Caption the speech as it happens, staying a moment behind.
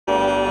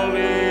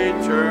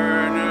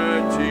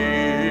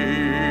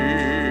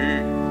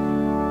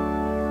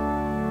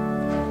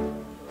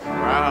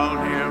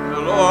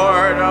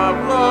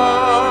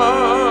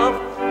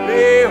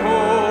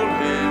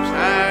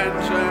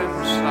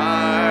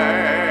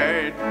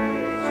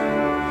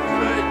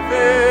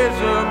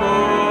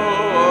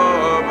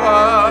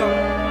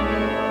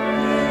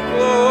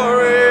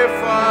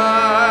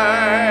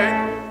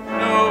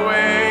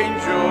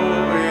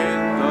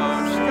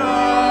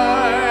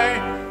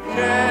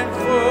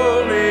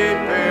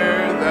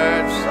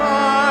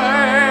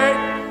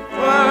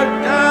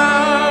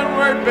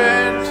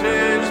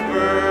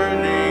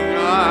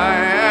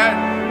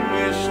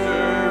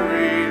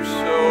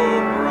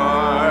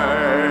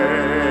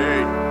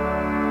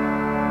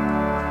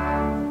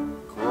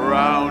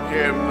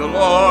him the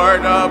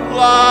Lord of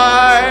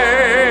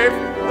life,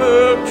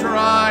 who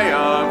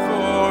triumphed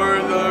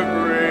o'er the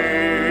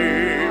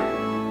grave,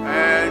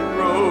 and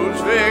rose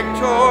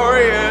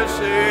victorious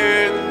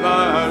in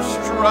the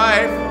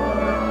strife.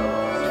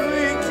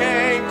 He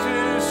came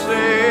to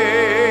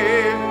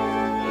save,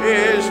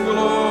 his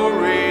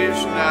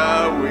glories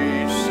now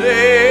we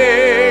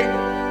sing,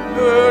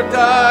 who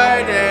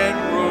died and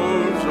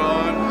rose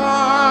on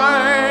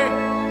high,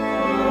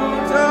 who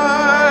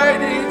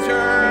died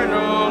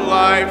eternal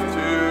life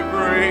to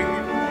bring,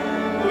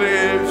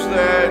 lives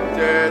that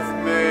death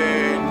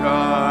may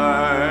die.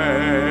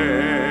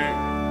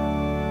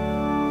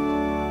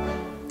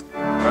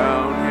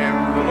 Crown him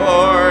the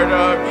Lord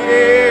of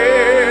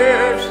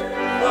years,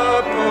 the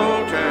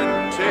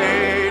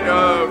potentate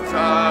of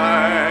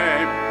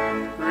time,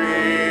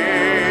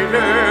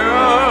 creator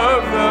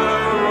of the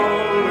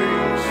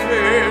rolling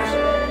spheres,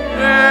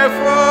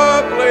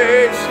 ineffably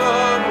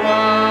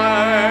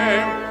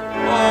sublime.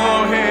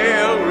 Oh,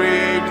 hail,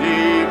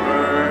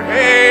 Redeemer,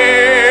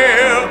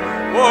 hail,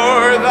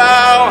 for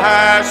thou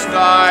hast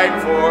died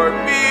for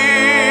me.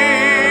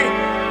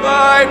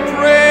 Thy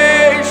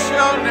praise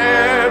shall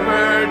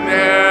never,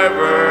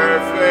 never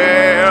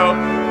fail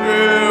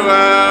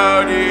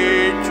throughout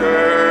eternity.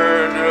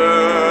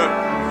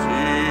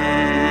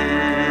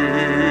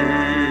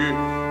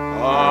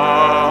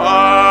 Amen.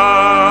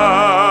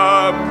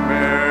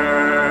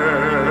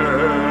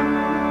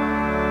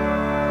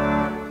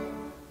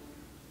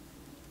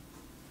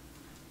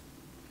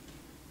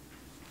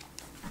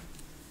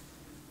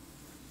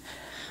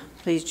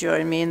 Please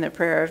join me in the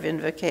prayer of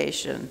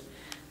invocation.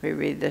 We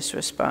read this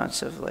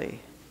responsively.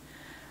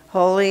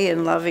 Holy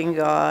and loving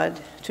God,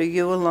 to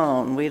you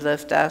alone we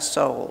lift our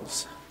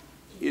souls.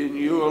 In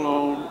you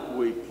alone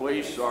we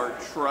place our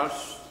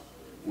trust.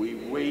 We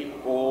wait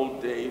all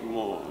day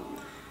long.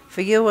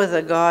 For you are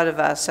the God of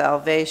our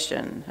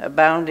salvation,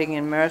 abounding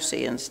in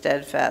mercy and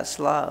steadfast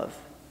love.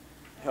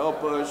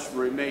 Help us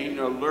remain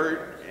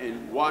alert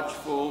and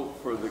watchful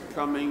for the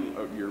coming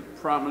of your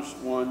promised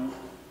one,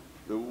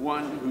 the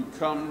one who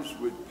comes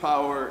with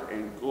power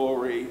and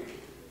glory,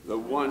 the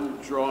one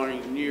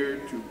drawing near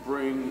to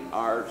bring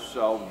our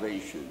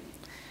salvation.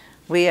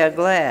 We are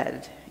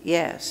glad,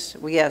 yes,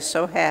 we are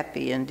so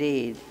happy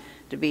indeed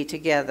to be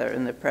together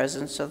in the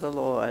presence of the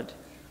Lord.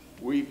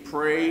 We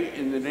pray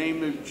in the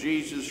name of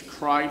Jesus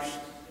Christ,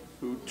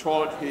 who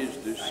taught his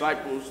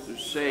disciples to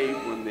say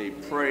when they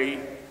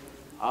pray,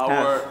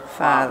 Our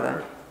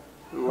Father,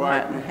 who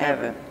art in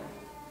heaven,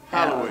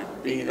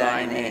 hallowed be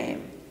thy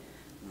name.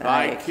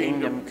 Thy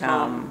kingdom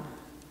come,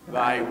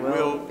 thy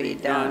will be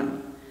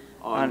done,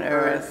 on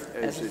earth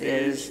as it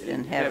is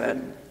in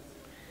heaven.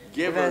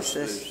 Give us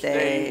this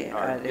day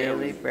our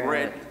daily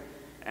bread,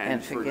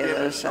 and forgive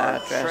us our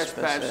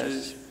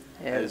trespasses,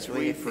 as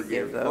we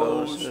forgive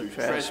those who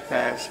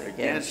trespass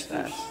against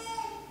us.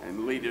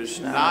 And lead us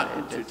not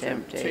into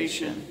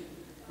temptation,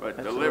 but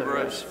deliver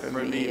us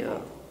from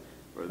evil.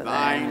 For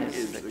thine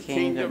is the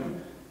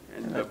kingdom,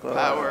 and the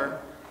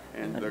power,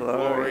 and the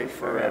glory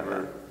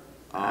forever.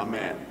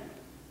 Amen.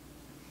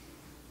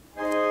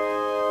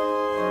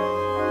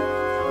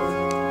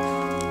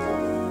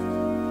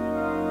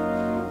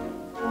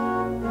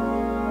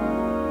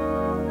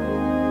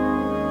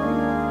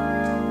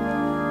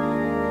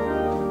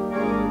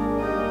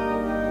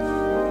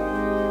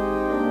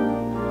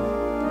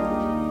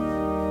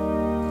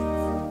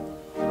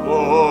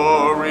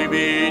 Glory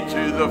be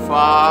to the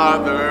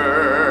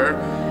Father,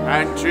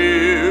 and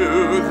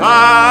to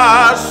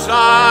the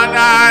Son,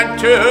 and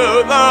to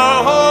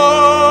the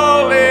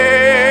Holy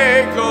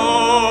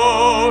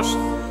Ghost,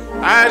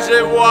 as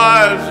it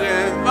was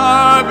in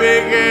the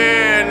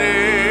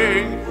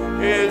beginning,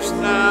 is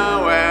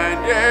now,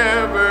 and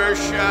ever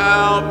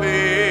shall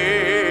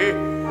be,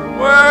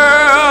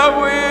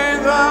 world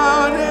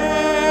without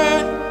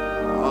end.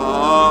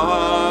 Amen.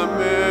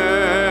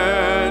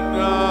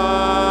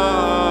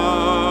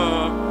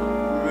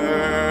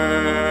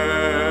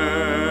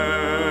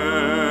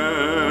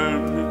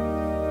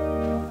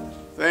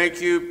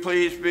 Thank you.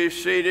 Please be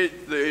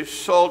seated. The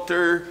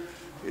Psalter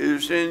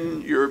is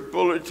in your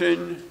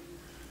bulletin.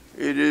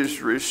 It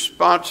is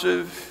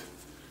responsive,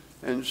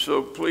 and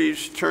so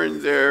please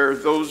turn there.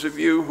 Those of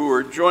you who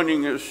are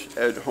joining us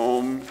at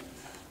home,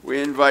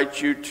 we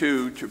invite you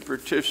to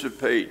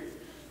participate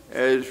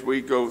as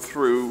we go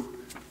through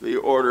the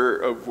order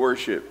of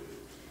worship.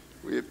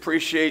 We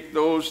appreciate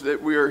those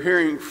that we are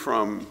hearing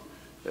from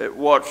that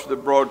watch the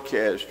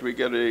broadcast. We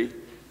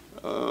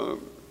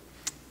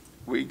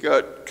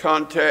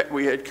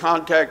had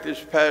contact this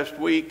past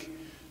week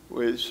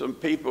with some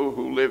people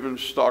who live in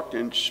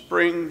Stockton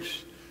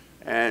Springs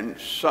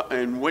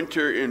and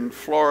winter in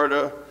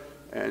Florida,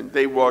 and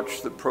they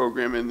watch the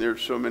program, and there's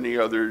so many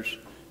others,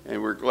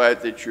 and we're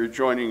glad that you're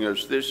joining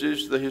us. This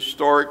is the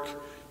historic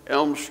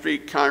Elm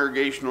Street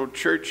Congregational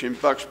Church in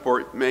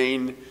Bucksport,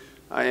 Maine.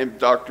 I am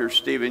Dr.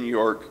 Stephen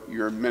York,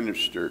 your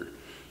minister.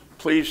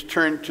 Please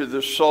turn to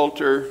the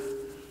Psalter,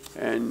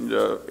 and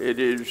it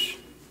is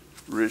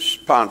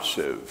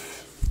responsive.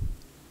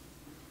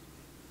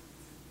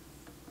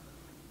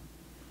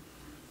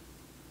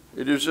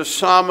 It is a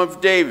psalm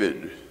of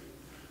David,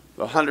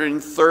 the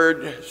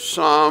 103rd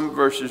Psalm,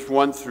 verses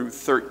 1 through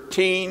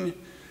 13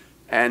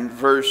 and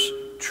verse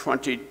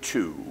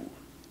 22.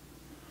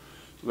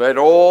 Let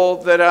all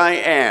that I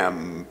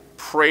am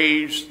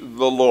praise the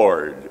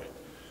Lord.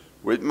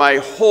 With my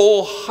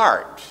whole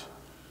heart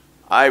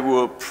I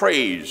will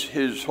praise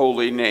his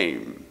holy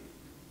name.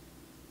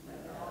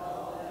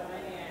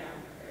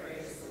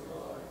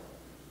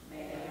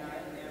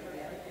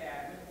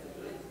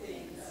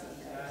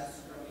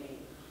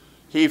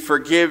 He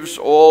forgives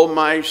all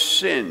my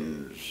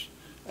sins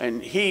and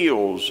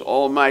heals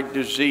all my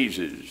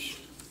diseases.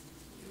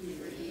 He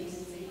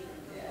redeems me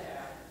from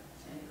death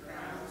and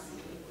crowns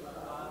me with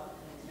love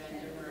and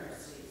tender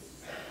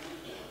mercies.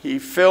 He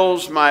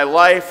fills my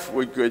life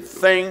with good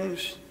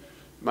things.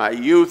 My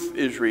youth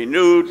is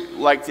renewed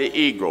like the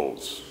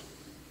eagles.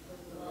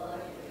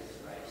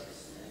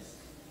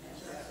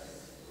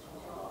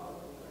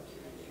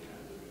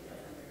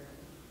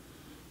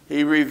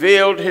 He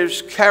revealed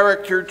his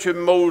character to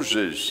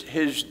Moses,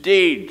 his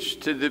deeds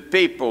to the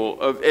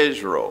people of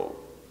Israel.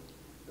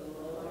 The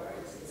Lord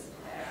is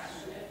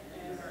compassionate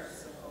and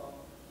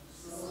merciful,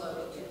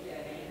 slow to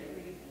get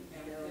angry,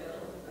 and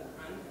filled with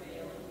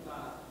unfailing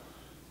love.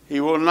 He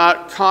will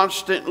not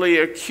constantly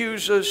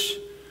accuse us,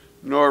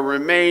 nor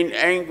remain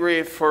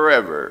angry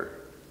forever.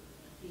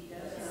 He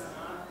does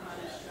not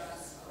punish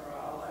us for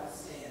all our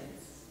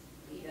sins.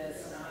 He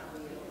does not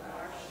deal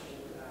harshly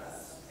with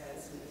us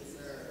as we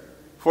deserve.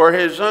 For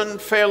his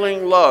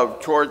unfailing love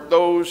toward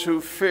those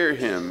who fear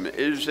him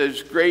is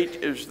as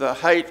great as the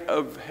height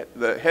of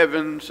the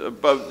heavens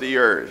above the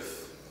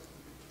earth.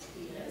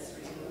 He has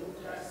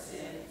removed our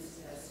sins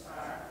as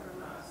far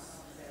from us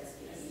as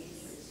the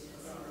east is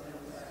from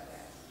the west.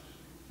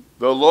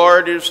 The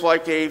Lord is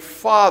like a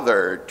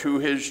father to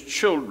his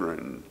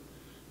children,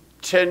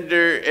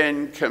 tender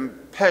and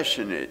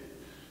compassionate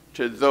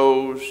to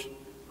those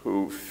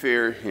who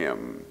fear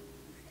him.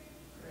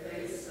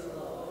 Praise the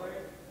Lord,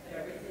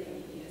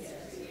 everything he has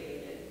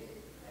created,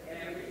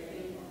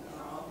 everything in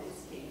all his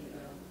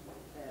kingdom,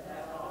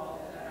 let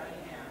all that I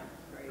am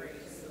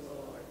praise the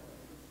Lord.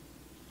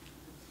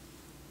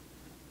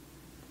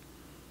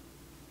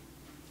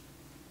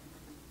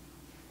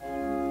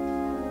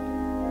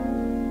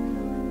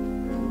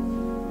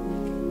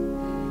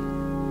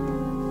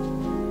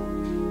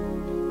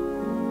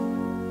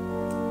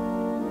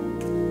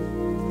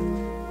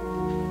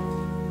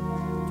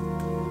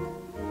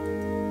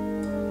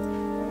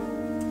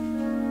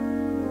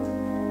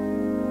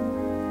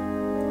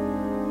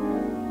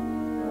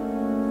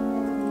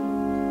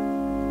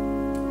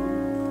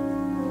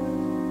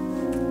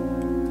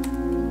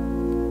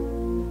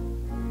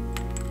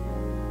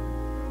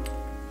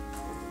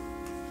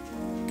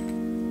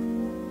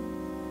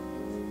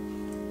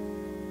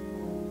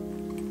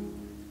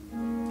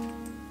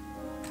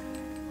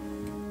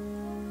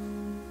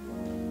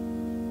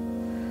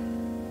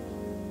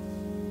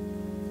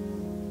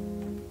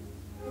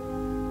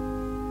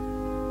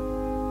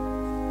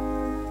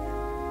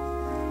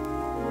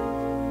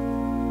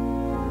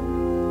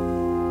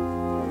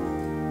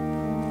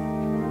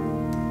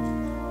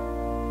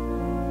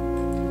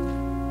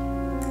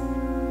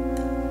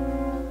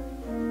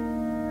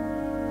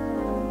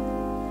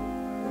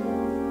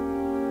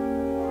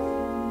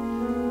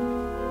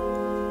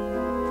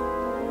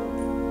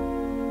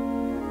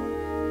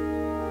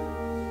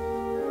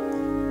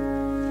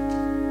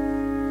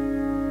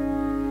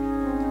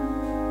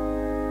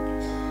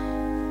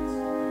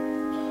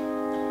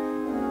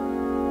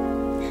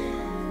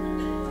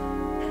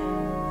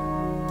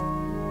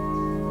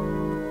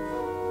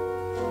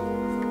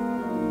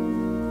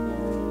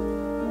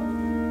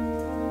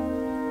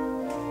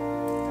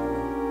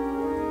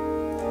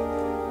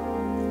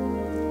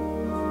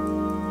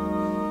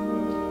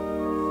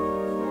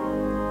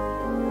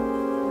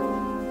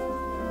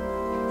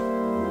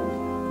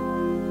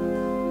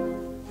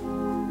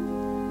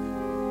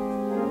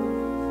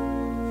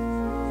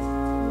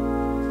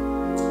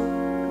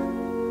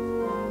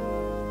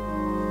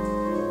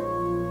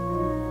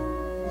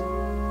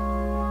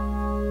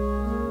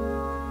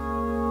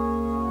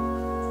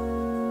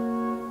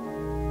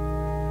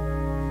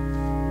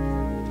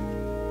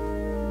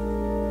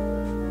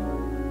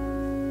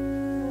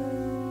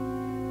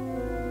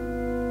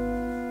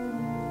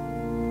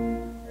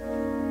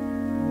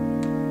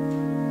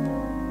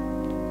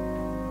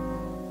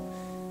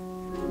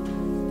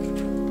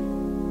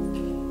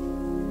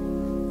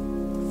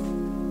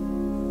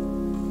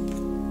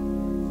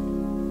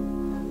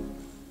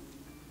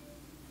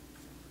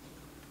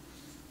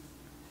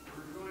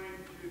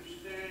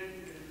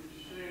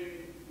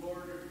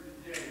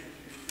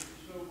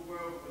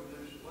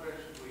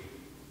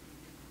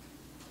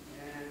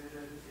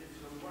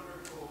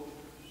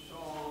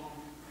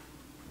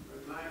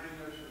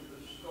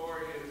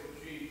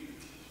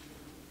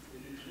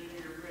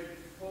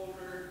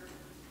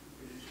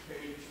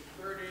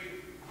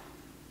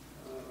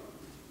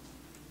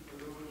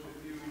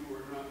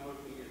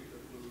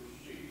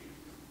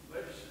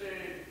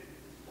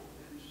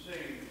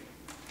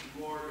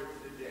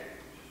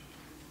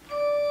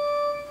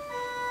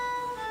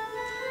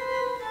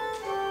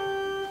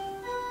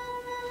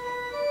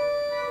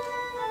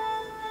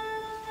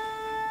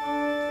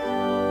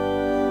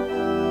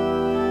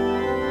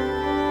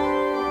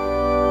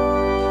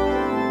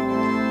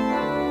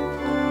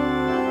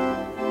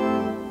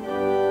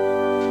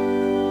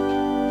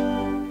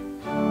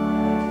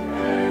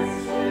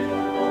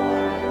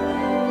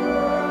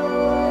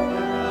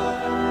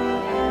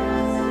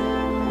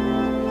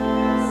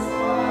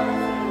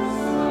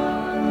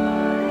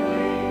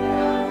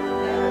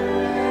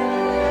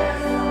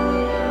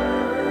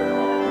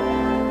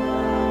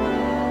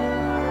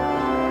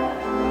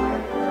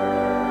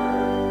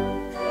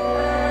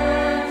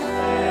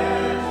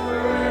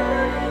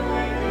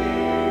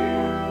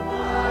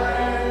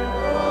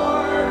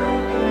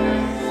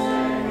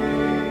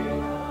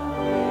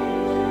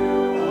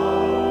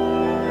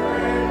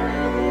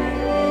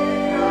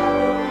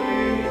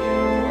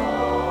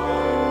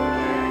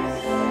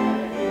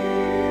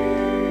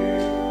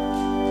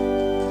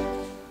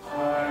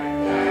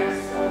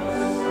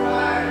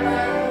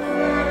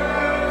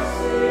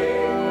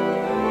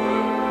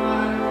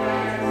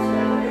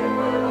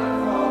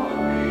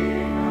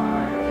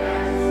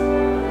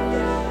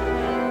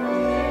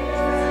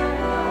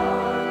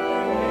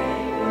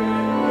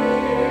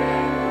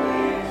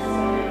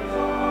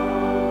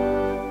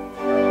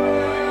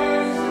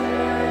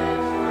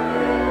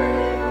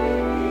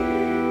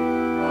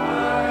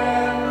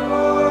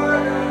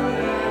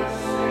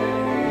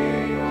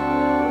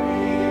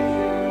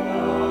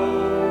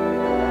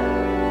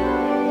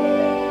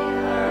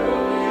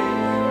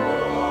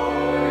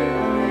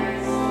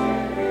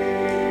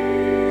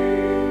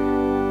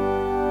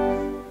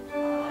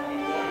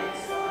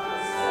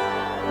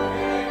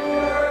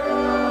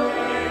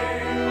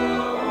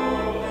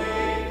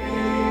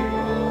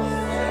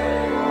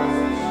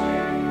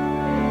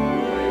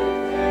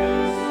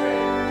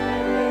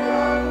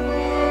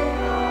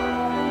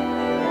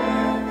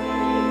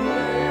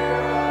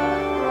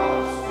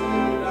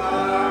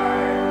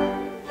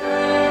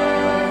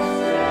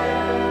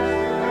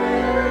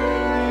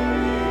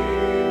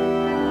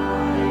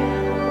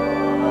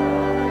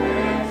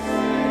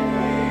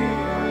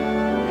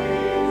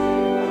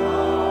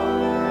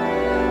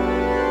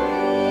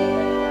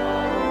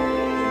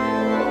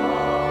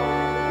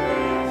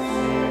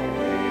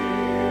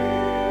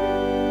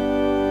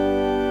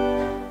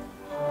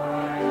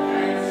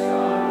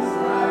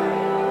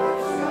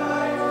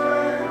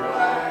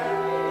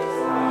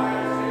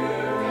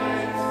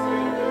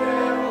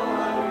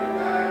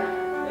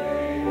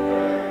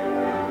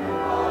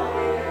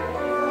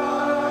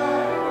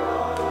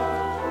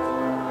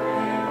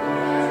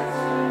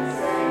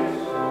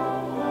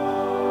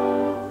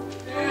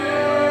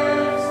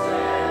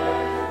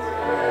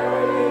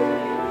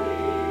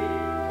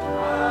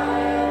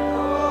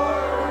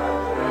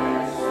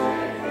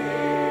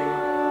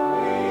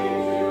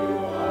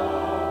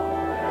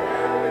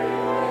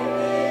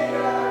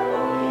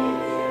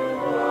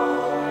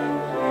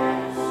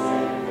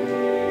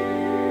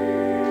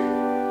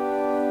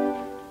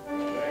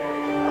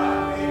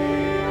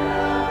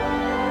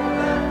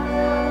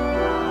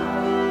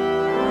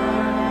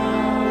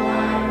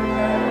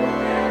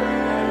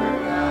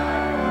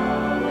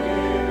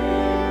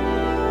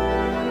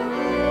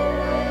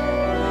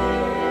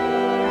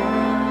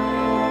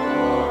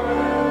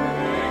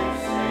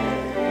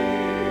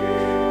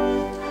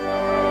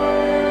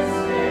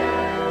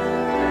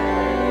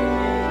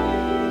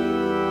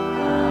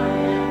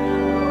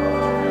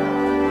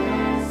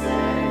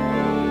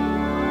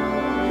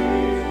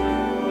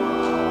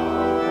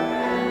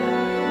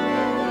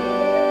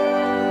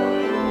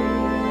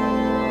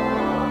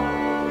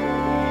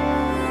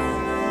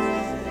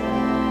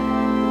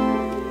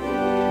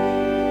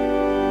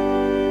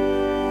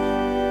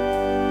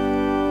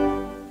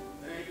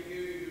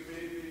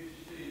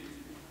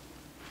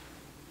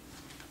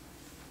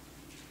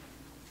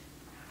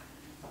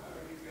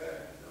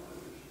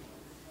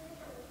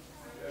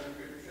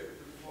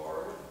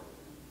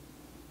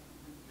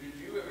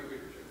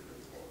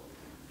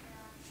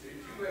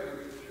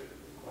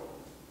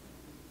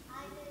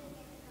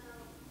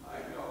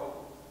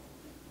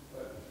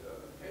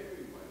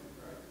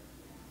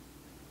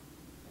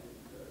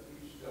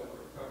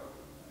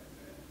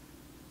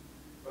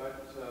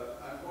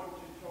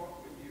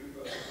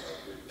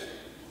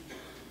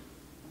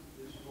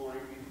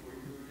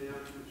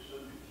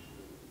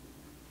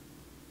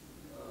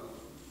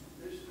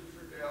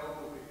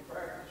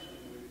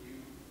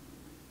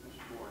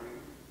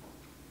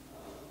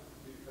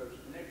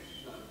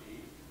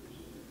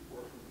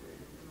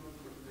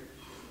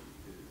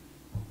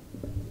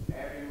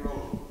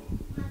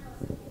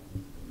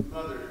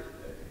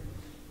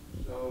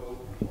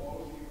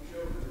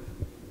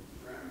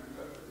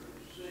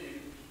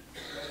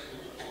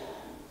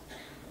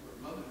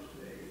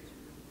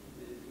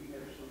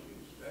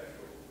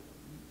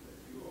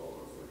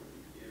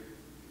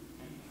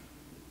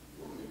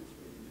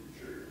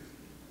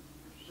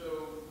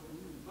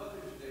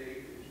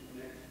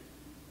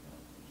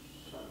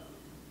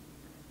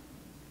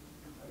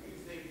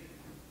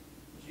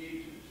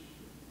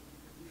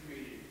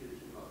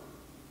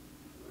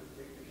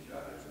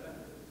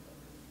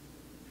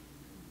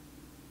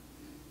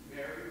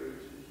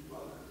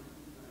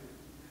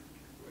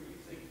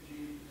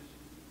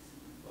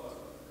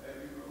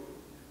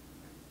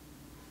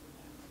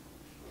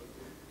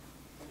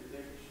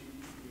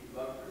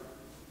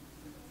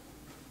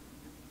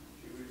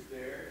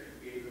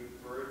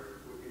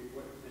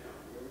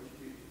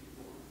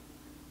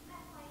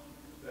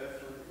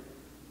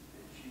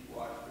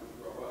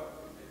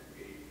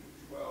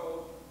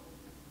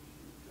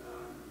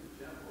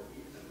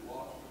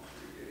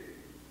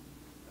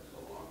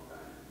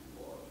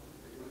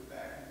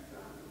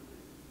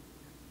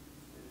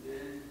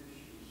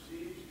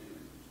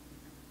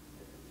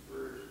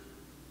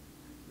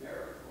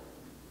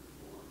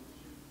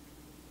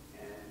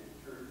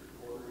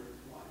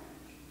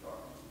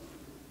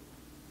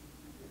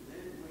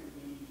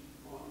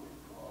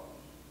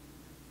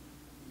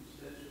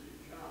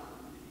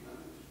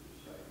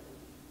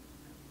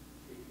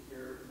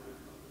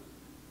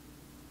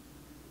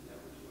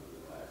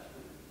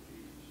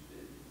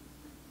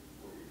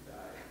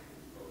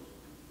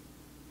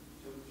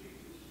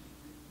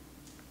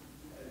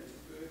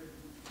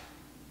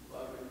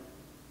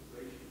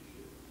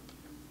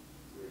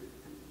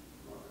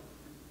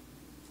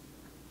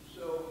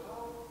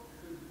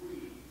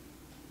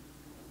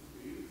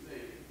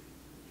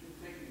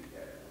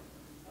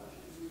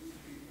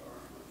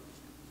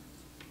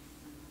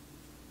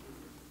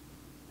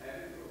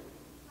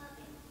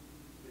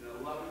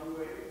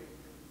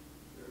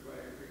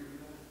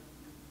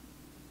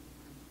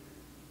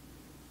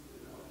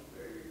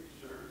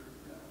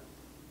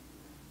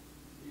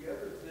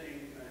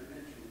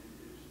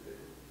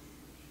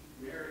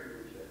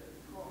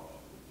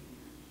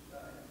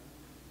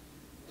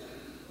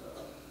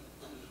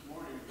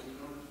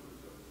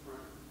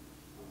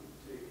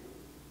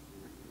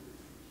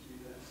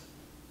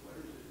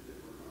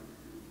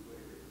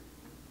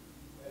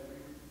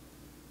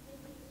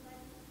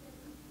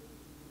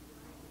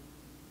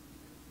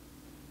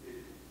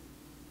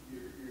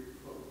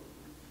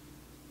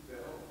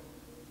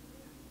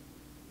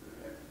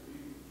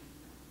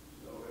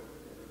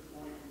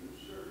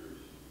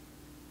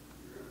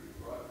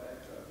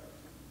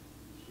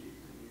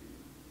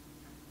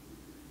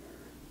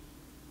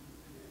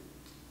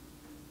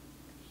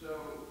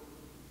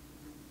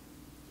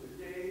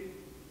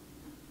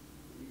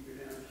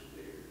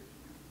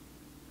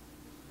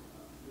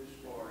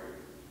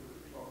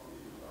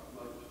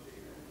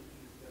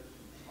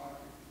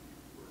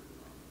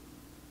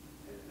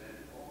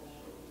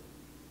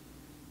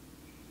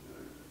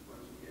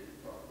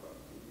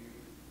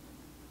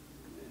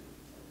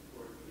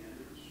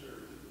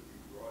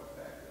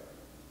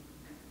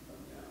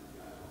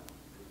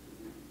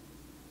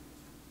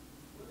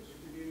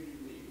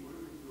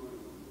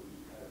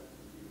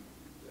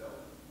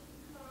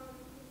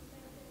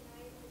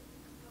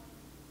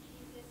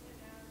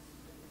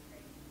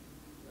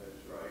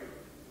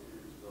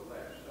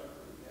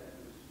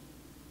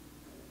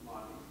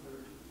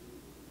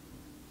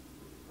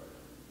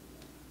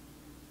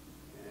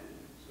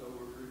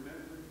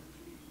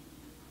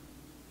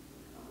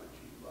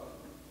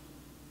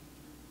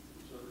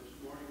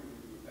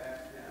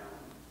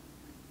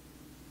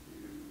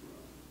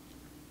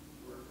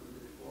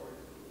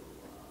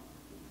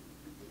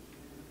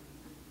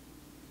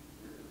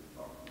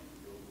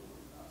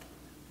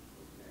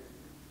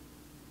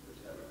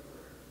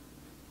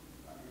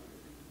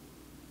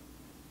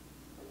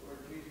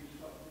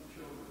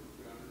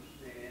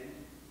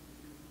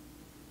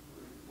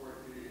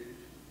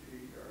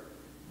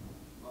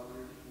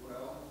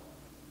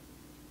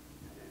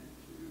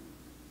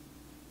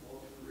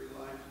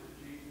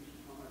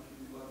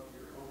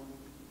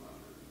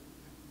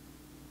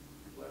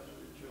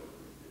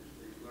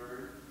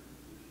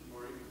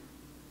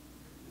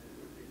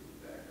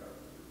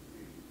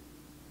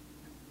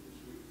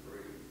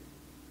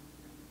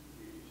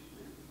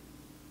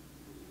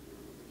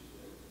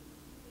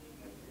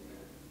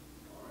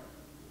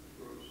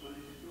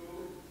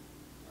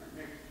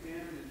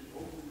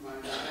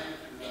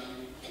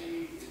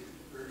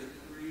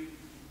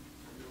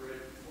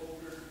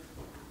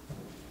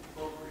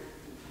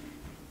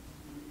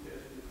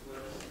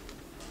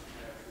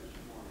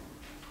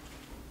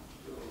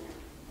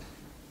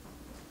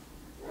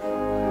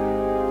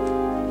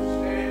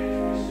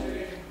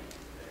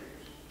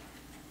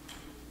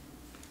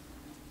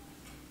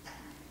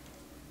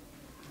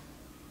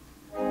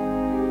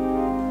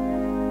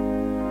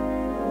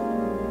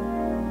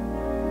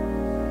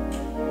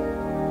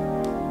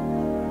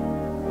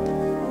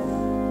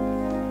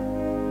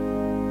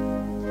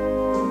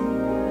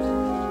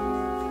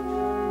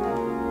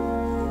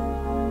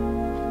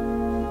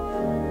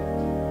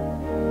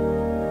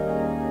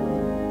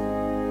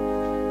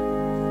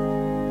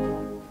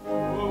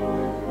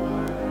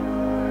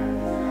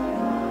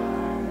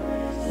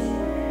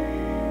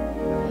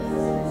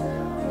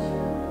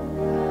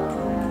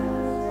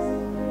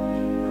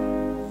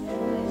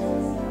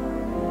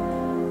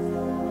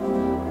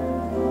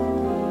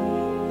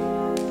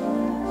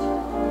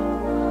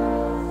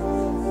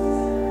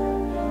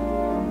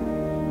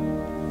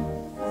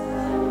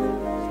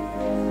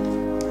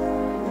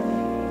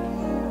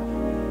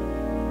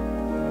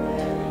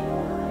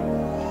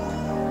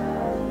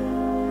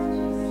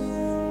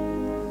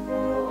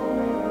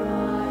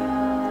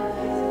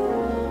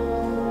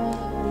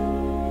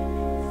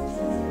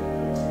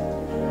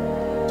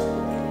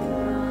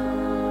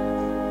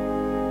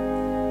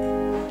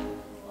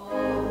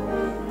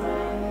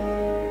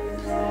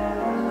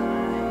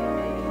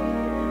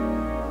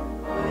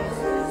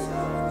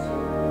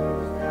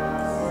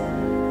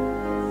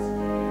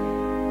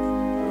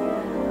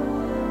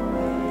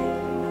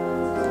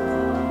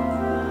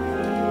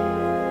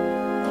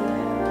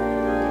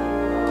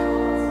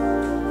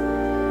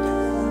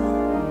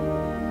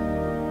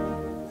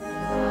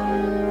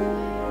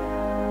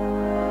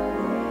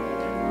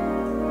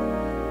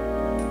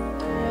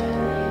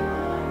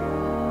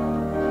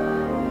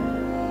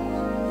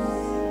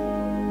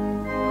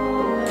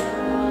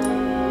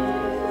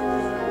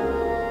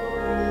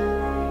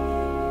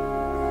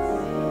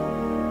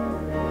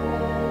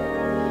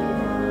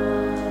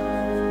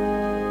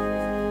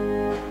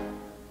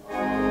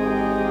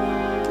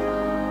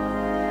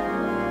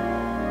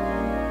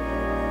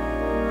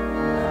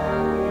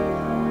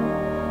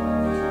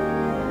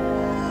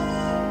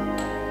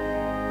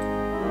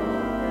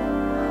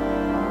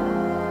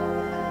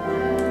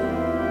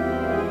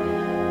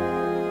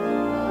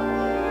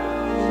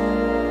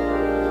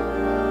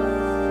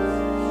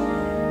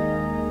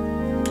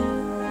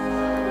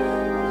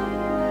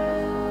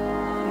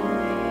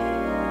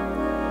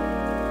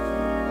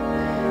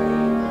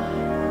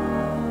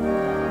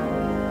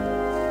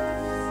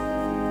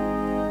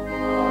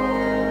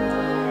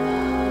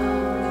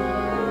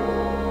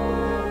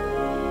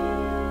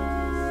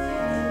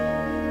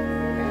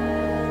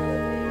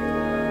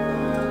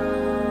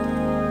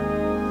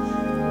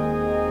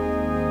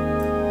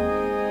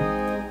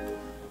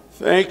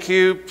 Thank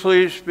you.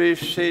 Please be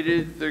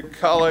seated. The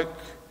collect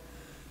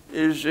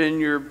is in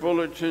your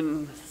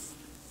bulletin,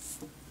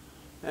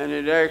 and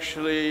it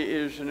actually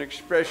is an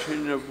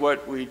expression of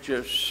what we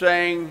just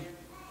sang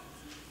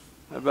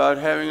about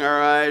having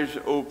our eyes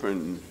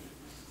open.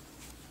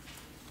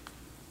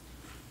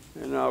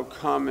 And I'll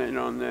comment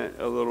on that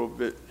a little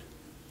bit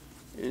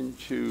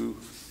into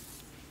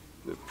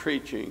the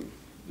preaching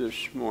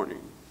this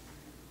morning.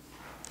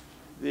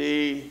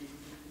 The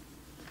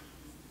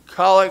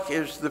collect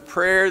is the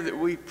prayer that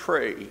we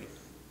pray,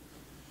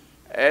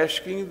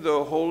 asking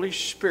the Holy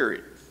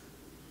Spirit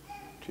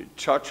to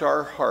touch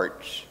our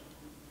hearts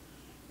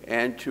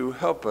and to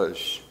help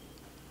us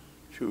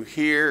to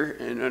hear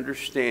and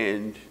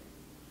understand,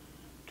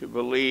 to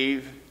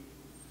believe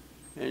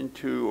and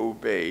to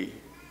obey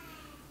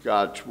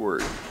God's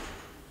word.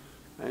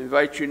 I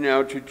invite you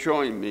now to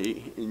join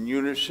me in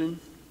unison.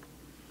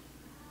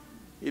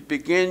 It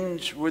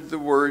begins with the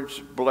words,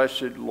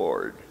 "Blessed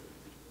Lord."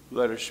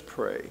 Let us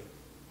pray.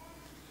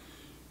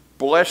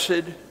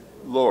 Blessed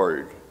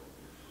Lord,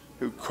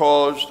 who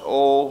caused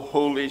all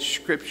holy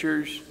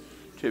scriptures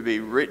to be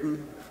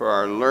written for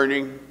our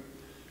learning,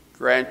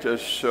 grant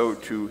us so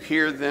to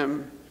hear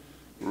them,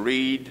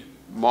 read,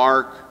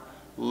 mark,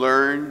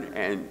 learn,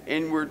 and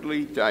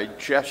inwardly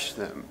digest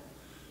them,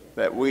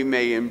 that we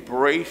may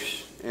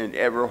embrace and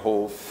ever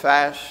hold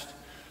fast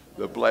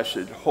the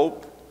blessed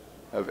hope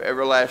of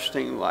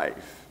everlasting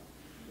life,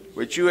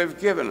 which you have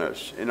given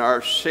us in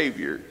our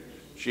Savior,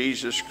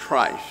 Jesus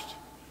Christ,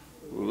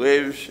 who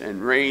lives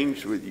and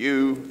reigns with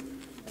you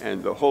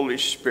and the Holy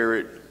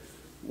Spirit,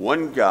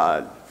 one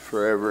God,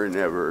 forever and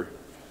ever.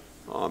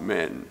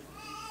 Amen.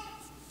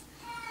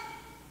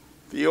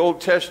 The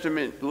Old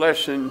Testament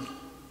lesson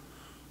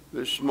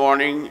this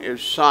morning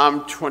is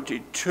Psalm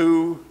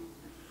 22,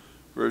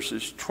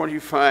 verses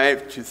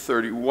 25 to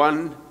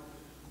 31.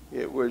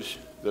 It was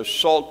the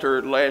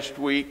Psalter last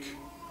week,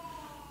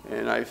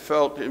 and I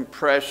felt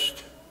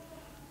impressed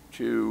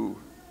to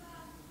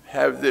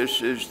have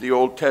this as the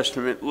Old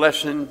Testament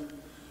lesson.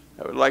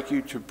 I would like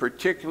you to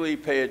particularly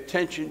pay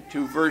attention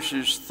to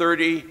verses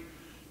 30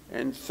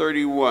 and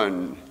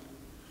 31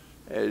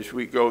 as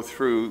we go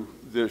through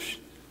this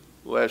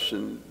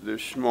lesson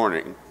this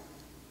morning.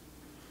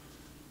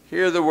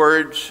 Hear the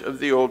words of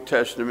the Old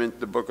Testament,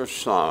 the book of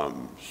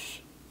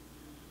Psalms.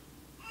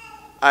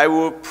 I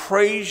will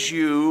praise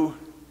you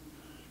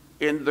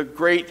in the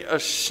great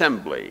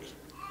assembly.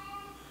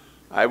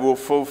 I will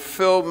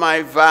fulfill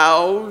my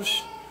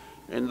vows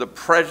in the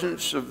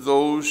presence of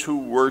those who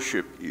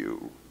worship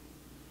you.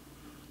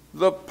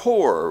 The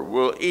poor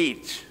will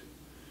eat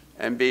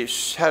and be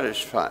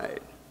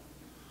satisfied.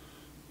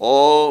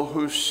 All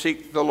who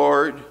seek the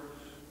Lord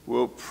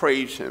will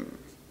praise him.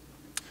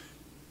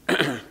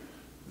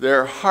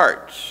 Their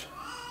hearts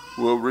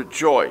will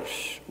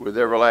rejoice with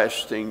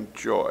everlasting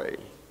joy.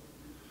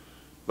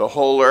 The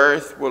whole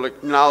earth will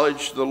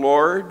acknowledge the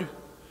Lord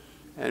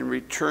and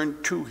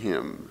return to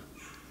him.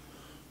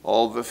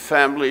 All the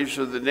families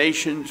of the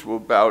nations will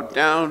bow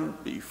down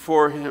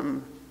before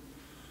him.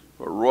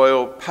 For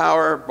royal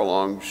power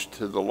belongs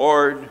to the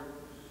Lord.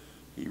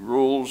 He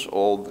rules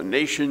all the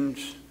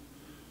nations.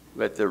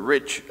 Let the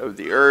rich of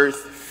the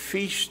earth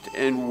feast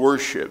and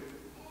worship.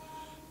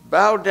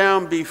 Bow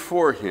down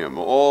before him,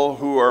 all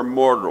who are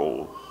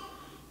mortal,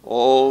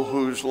 all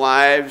whose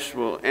lives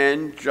will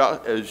end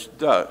as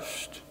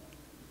dust.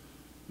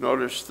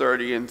 Notice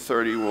 30 and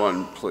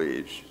 31,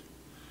 please.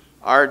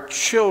 Our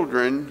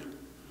children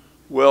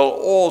will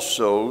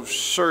also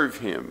serve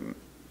him.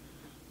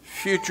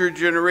 Future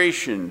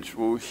generations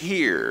will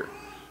hear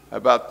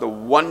about the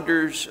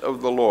wonders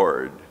of the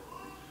Lord.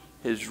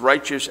 His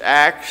righteous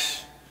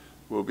acts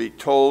will be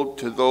told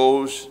to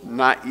those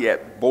not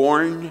yet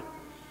born.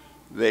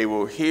 They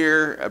will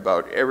hear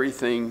about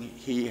everything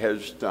he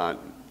has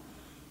done.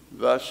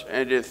 Thus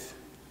endeth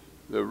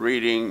the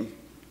reading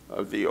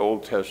of the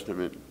Old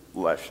Testament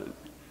lesson.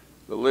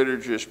 The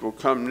liturgist will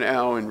come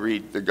now and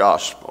read the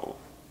gospel.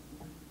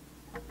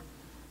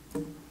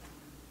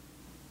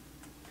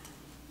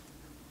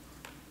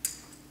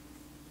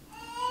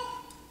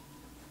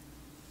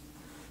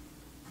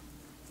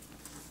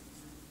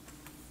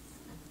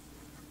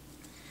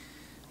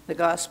 The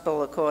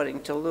Gospel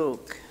according to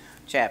Luke,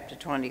 chapter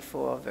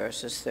 24,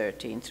 verses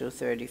 13 through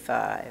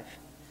 35.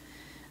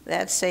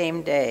 That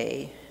same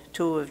day,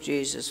 2 of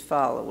Jesus'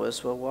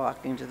 followers were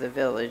walking to the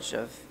village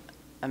of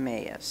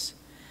Emmaus,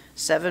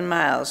 7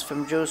 miles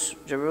from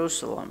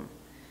Jerusalem.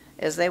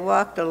 As they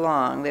walked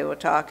along, they were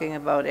talking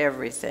about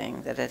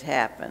everything that had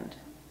happened.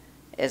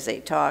 As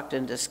they talked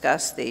and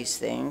discussed these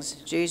things,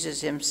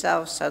 Jesus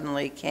himself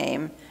suddenly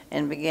came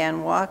and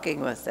began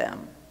walking with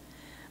them.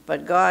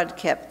 But God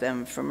kept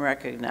them from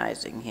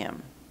recognizing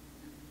him.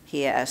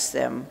 He asked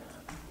them,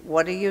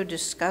 "What are you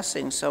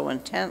discussing so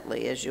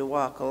intently as you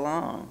walk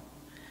along?"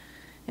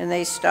 And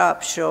they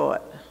stopped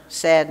short,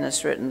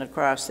 sadness written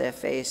across their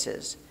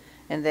faces.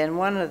 And then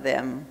one of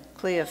them,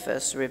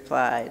 Cleophas,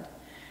 replied,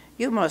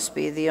 "You must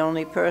be the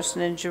only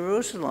person in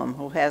Jerusalem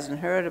who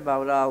hasn't heard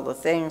about all the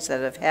things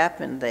that have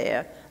happened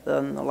there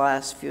in the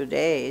last few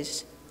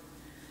days."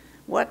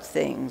 "What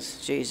things?"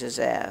 Jesus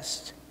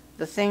asked.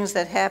 "The things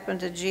that happened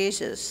to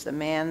Jesus, the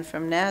man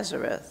from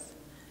Nazareth,"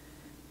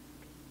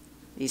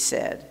 he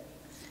said.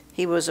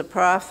 "He was a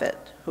prophet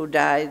who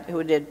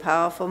did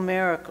powerful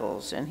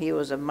miracles, and he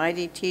was a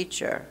mighty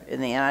teacher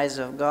in the eyes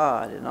of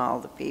God and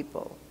all the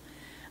people.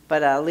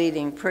 But our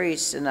leading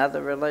priests and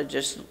other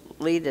religious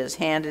leaders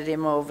handed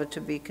him over to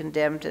be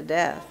condemned to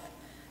death,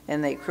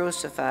 and they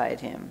crucified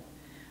him.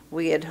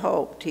 We had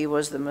hoped he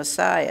was the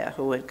Messiah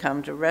who had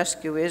come to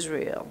rescue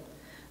Israel.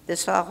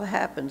 This all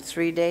happened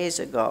 3 days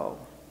ago."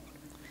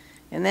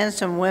 And then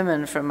some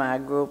women from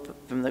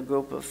the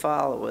group of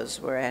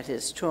followers, were at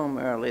his tomb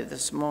early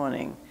this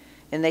morning,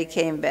 and they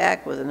came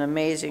back with an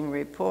amazing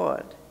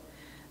report.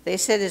 They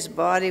said his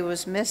body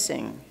was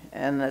missing,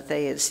 and that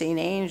they had seen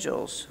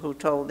angels who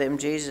told them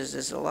Jesus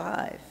is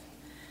alive.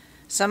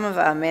 Some of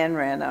our men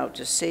ran out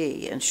to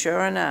see, and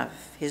sure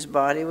enough, his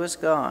body was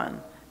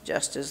gone,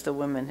 just as the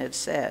women had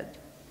said.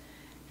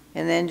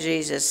 And then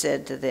Jesus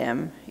said to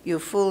them, "You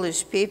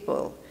foolish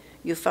people,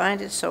 you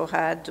find it so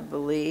hard to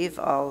believe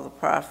all the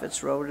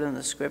prophets wrote in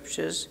the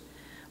scriptures?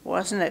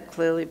 Wasn't it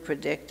clearly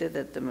predicted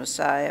that the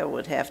Messiah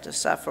would have to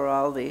suffer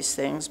all these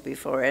things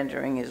before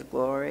entering his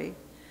glory?"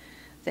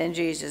 Then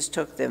Jesus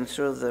took them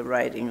through the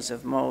writings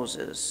of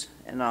Moses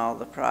and all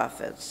the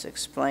prophets,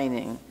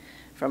 explaining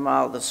from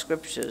all the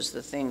scriptures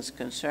the things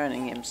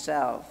concerning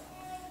himself.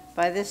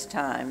 By this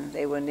time,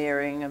 they were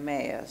nearing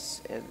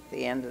Emmaus at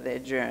the end of their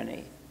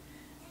journey.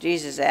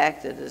 Jesus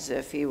acted as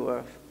if he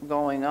were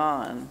going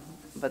on,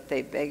 but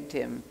they begged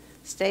him,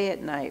 "Stay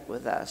at night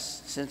with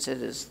us, since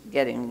it is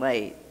getting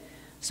late."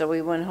 So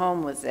he went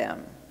home with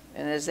them,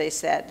 and as they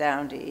sat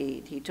down to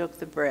eat, he took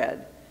the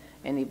bread,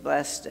 and he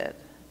blessed it,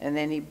 and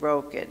then he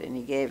broke it, and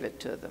he gave it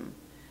to them.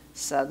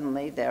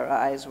 Suddenly their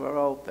eyes were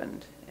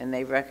opened, and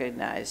they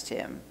recognized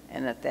him,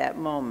 and at that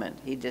moment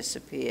he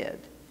disappeared.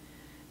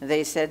 And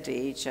they said to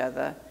each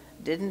other,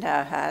 "Didn't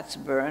our hearts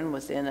burn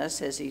within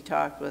us as he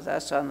talked with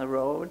us on the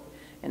road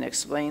and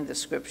explained the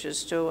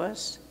scriptures to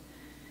us?"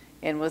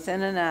 And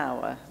within an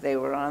hour they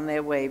were on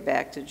their way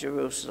back to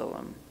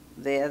Jerusalem.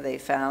 There they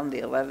found the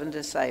 11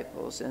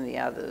 disciples and the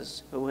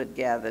others who had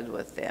gathered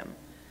with them,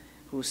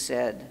 who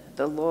said,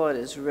 "The Lord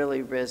is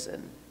really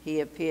risen. He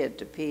appeared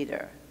to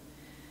Peter."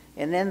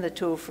 And then the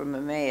two from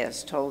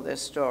Emmaus told their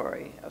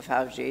story of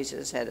how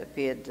Jesus had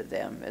appeared to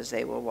them as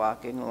they were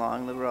walking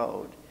along the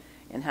road,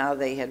 and how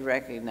they had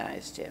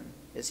recognized him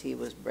as he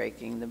was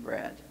breaking the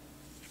bread.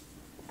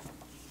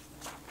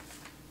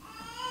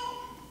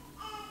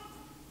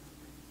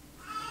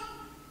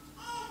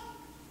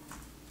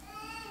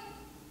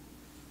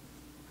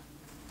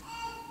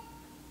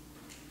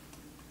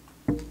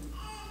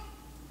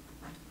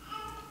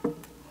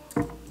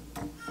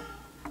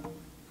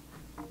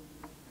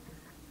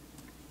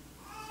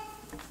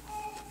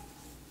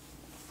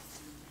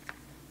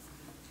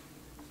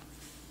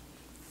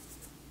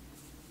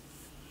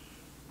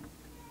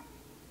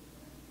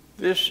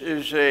 This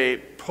is a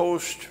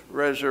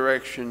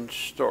post-resurrection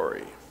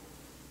story.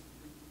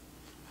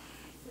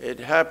 It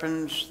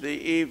happens the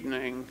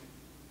evening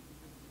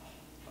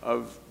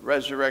of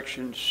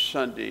Resurrection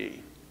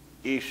Sunday,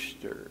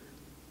 Easter.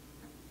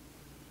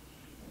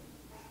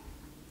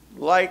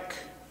 Like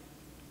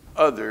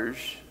others,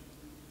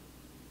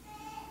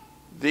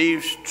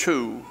 these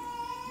two,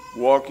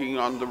 walking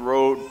on the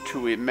road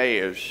to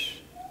Emmaus,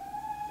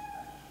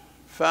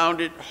 found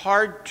it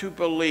hard to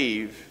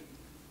believe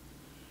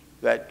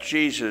that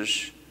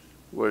Jesus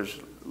was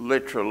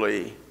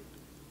literally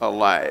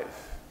alive.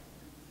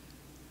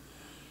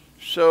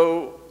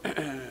 So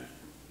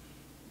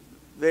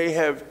they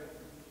have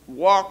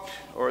walked,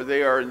 or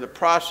they are in the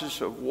process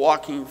of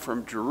walking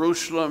from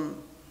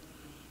Jerusalem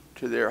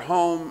to their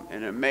home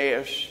in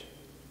Emmaus.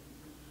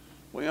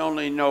 We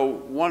only know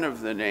one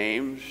of the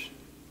names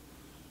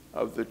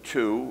of the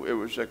two. It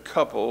was a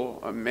couple,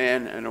 a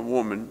man and a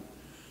woman,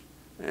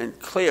 and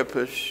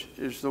Cleopas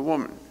is the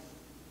woman.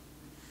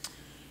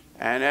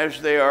 And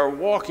as they are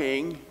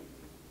walking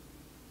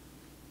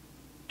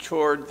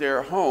toward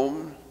their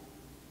home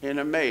in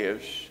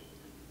Emmaus,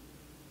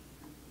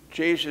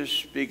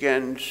 Jesus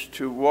begins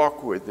to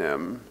walk with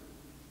them,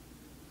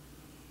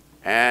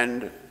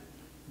 and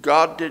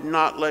God did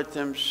not let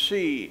them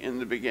see in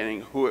the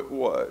beginning who it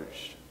was,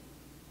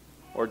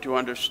 or to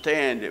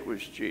understand it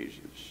was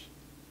Jesus.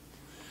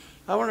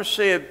 I want to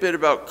say a bit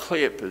about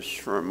Cleopas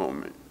for a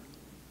moment.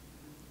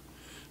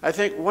 I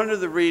think one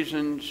of the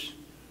reasons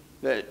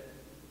that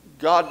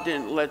God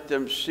didn't let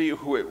them see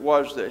who it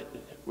was that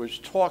was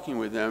talking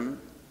with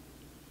them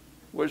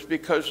was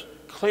because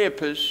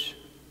Cleopas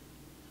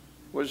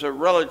was a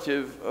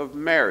relative of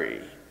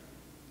Mary,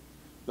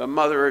 the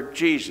mother of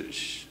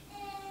Jesus,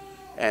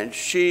 and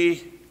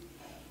she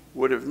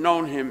would have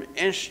known him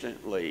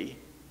instantly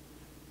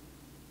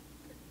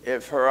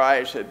if her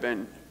eyes had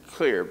been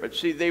clear. But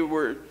see, they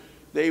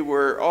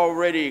were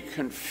already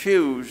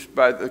confused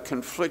by the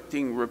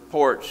conflicting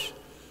reports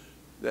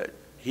that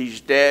he's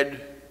dead,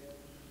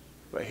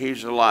 but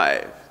he's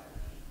alive.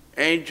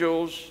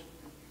 Angels,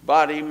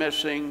 body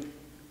missing.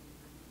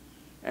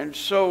 And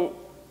so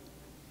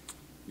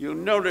you'll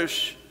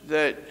notice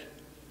that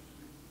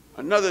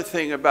another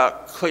thing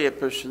about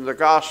Cleopas in the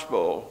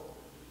gospel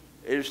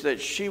is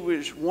that she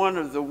was one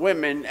of the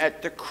women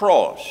at the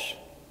cross.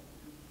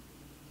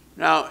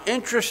 Now,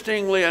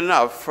 interestingly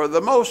enough, for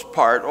the most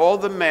part, all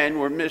the men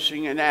were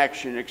missing in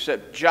action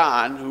except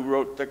John, who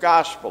wrote the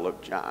Gospel of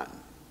John.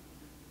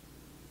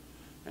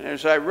 And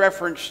as I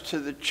referenced to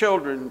the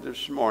children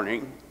this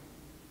morning,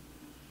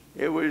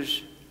 it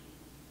was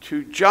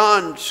to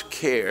John's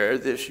care,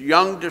 this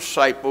young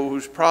disciple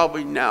who's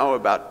probably now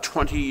about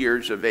 20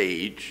 years of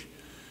age,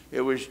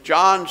 it was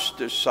John's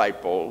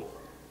disciple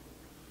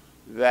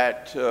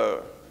that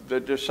the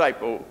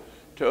disciple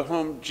to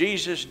whom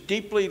Jesus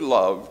deeply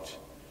loved,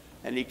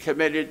 and he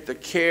committed the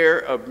care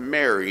of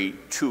Mary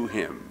to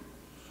him.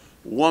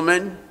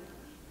 Woman,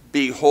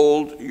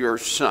 behold your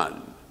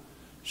son.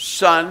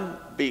 Son,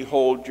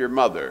 behold your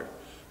mother.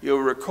 You'll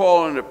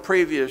recall in a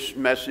previous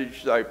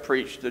message that I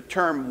preached, the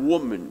term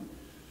woman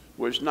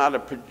was not a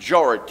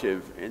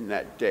pejorative in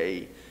that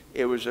day.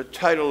 It was a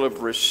title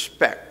of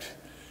respect.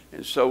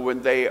 And so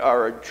when they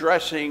are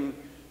addressing,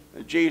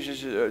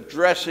 Jesus is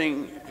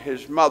addressing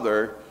his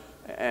mother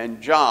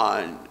and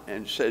John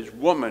and says,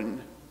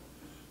 woman,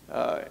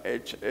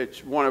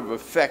 it's one of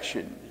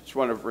affection. It's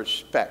one of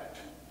respect.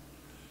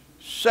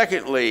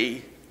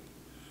 Secondly,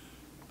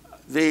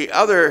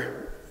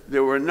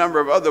 there were a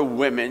number of other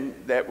women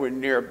that were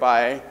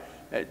nearby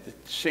at the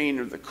scene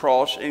of the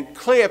cross, and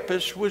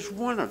Cleopas was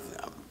one of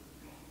them.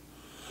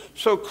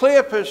 So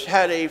Cleopas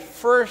had a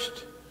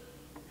first-hand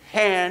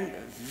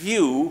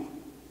view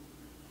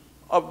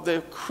of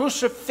the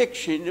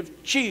crucifixion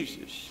of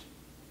Jesus.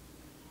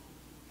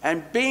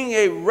 And being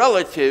a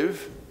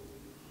relative,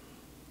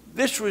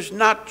 this was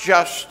not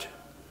just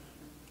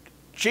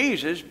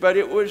Jesus, but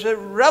it was a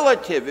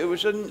relative. It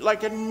was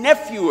like a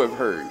nephew of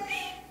hers.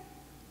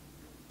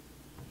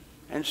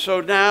 And so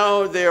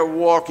now they're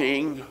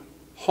walking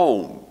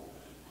home.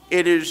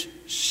 It is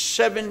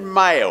 7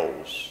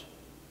 miles.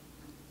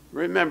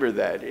 Remember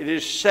that. It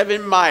is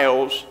 7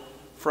 miles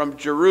from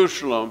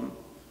Jerusalem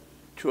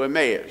to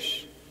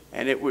Emmaus.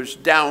 And it was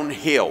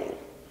downhill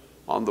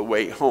on the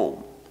way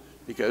home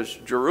because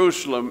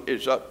Jerusalem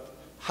is up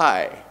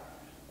high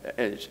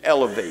and it's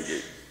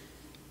elevated.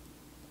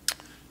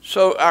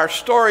 So our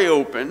story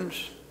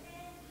opens,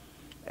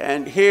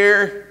 and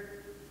here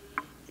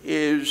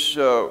is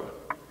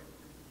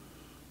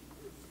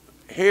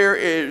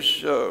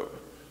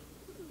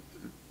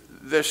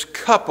this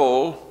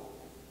couple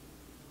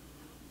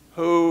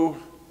who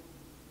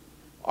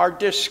are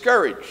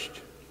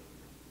discouraged.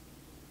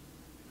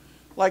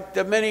 Like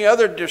the many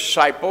other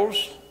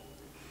disciples,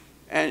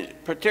 and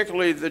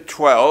particularly the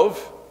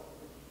 12,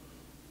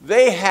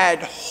 they had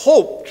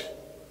hoped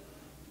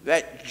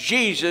that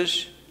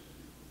Jesus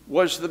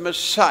was the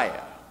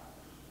Messiah.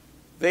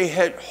 They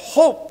had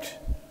hoped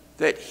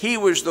that he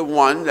was the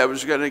one that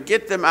was going to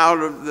get them out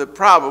of the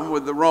problem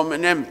with the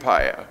Roman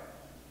Empire.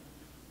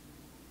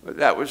 But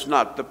that was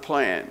not the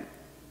plan.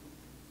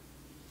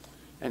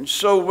 And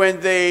so when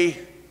they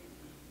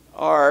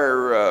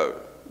are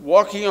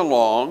walking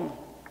along,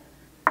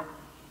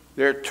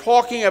 they're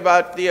talking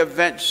about the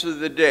events of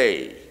the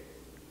day.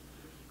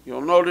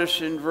 You'll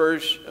notice in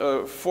verse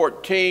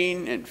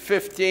 14 and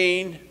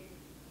 15,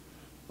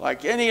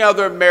 like any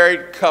other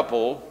married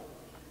couple,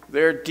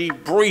 they're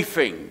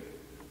debriefing.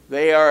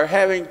 They are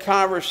having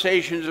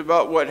conversations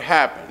about what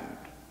happened.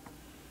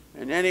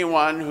 And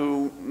anyone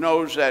who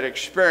knows that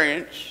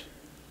experience,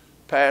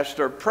 past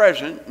or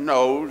present,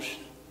 knows,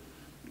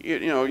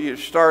 you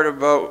start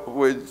about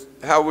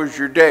with how was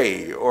your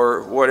day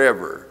or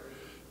whatever.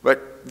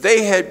 But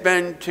they had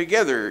been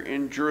together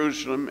in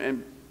Jerusalem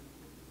and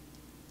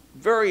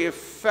very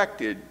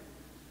affected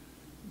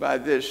by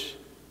this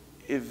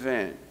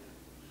event.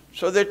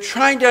 So they're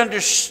trying to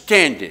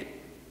understand it.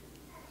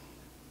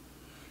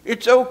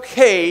 It's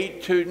okay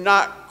to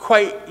not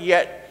quite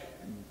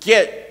yet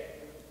get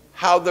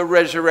how the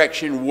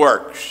resurrection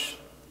works.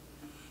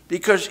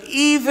 Because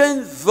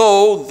even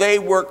though they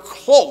were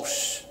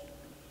close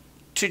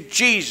to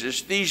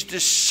Jesus, these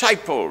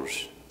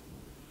disciples,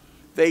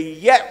 they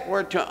yet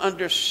were to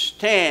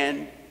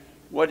understand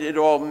what it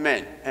all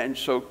meant. And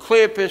so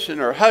Cleopas and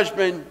her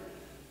husband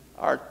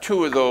are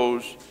two of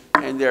those,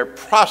 and they're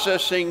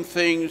processing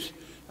things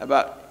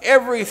about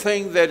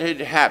everything that had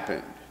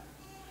happened.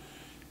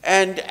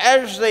 And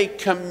as they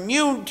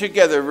communed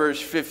together,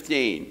 verse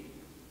 15,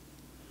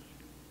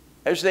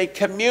 as they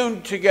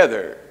communed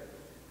together,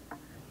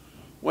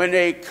 when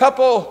a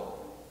couple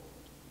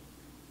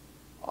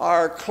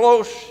are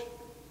close,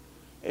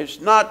 it's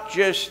not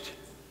just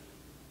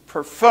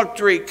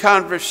perfunctory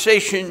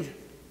conversation,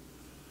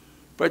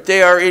 but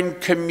they are in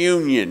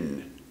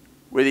communion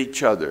with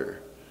each other.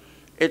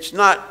 It's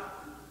not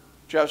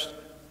just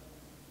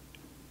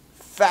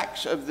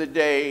facts of the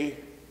day,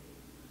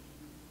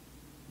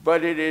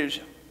 but it is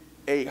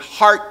a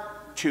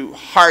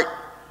heart-to-heart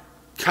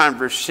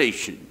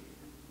conversation.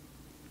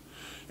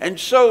 And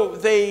so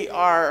they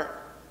are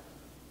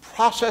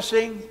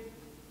processing,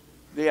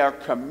 they are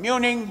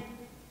communing,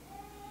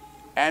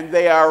 and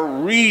they are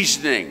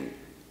reasoning.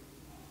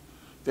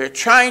 They're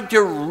trying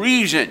to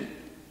reason.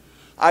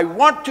 I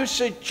want to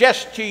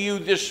suggest to you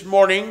this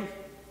morning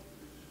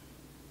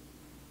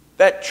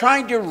that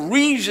trying to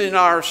reason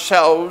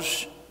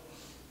ourselves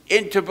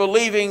into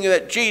believing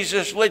that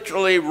Jesus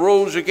literally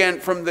rose again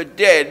from the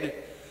dead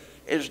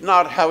is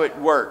not how it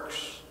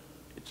works.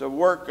 It's a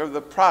work of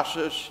the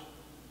process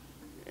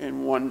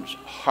in one's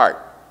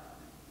heart.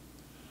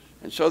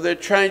 And so they're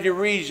trying to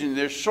reason.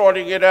 They're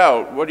sorting it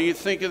out. What do you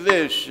think of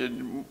this?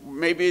 And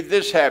maybe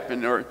this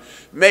happened, or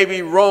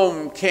maybe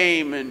Rome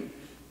came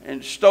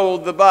and stole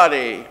the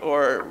body,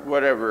 or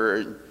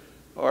whatever.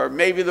 Or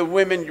maybe the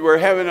women were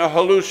having a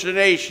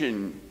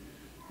hallucination.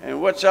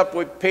 And what's up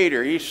with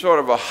Peter? He's sort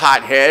of a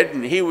hothead,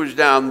 and he was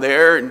down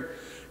there, and,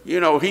 you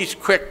know, he's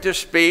quick to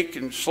speak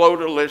and slow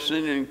to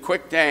listen and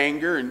quick to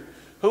anger, and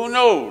who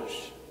knows?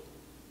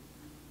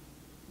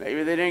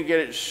 Maybe they didn't get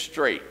it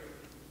straight.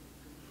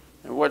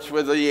 And what's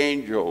with the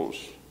angels?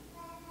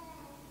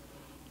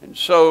 And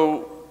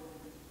so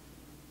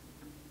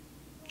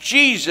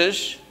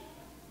Jesus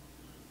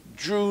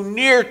drew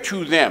near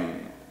to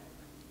them.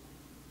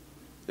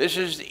 This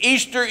is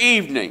Easter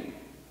evening.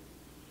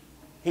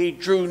 He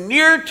drew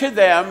near to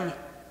them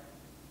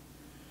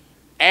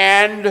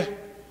and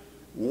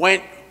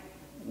went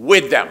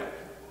with them.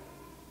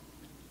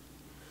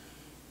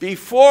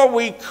 Before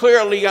we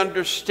clearly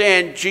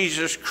understand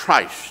Jesus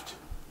Christ,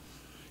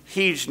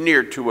 he's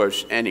near to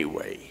us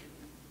anyway.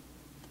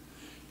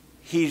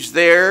 He's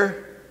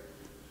there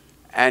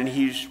and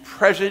he's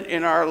present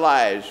in our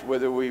lives,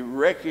 whether we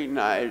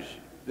recognize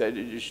that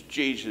it is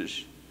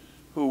Jesus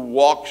who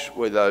walks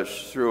with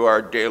us through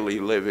our daily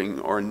living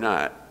or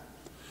not.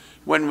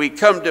 When we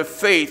come to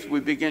faith,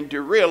 we begin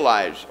to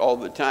realize all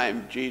the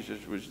time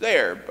Jesus was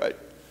there, but,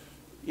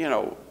 you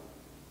know,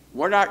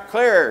 we're not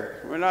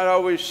clear. We're not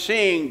always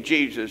seeing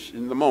Jesus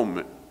in the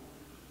moment.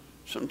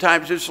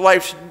 Sometimes it's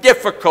life's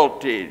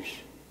difficulties,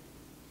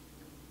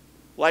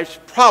 life's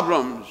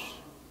problems.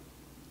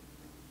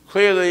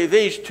 Clearly,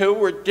 these two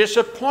were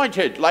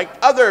disappointed, like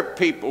other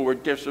people were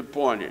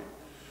disappointed.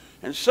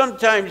 And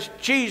sometimes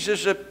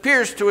Jesus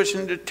appears to us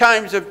in the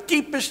times of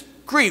deepest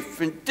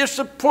grief and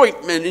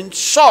disappointment and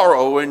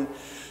sorrow, and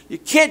you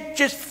can't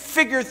just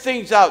figure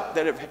things out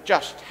that have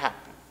just happened.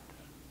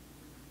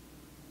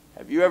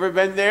 Have you ever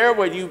been there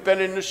when you've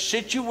been in a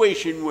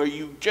situation where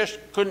you just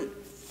couldn't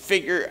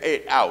figure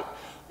it out?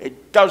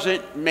 It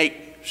doesn't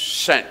make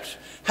sense.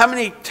 How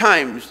many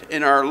times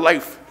in our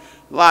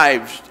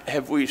lives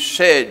have we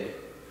said,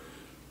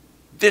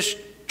 this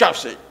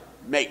doesn't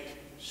make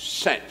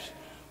sense?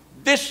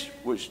 This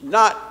was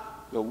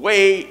not the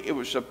way it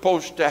was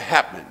supposed to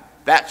happen.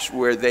 That's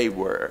where they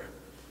were.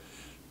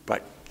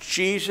 But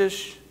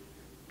Jesus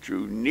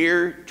drew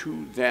near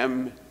to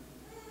them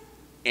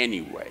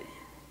anyway.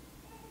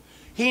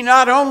 He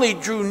not only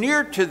drew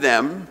near to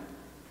them,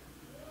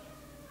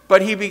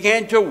 but he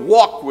began to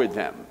walk with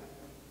them.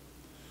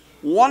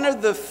 One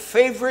of the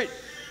favorite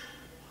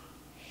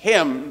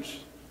hymns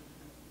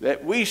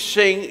that we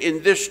sing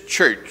in this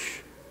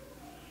church,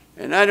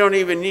 and I don't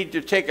even need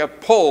to take a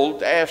poll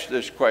to ask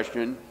this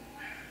question,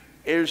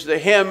 is the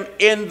hymn,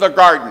 In the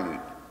Garden.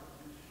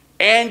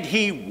 And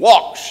he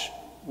walks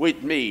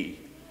with me,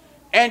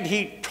 and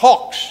he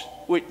talks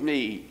with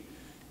me,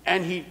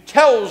 and he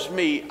tells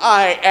me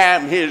I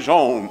am his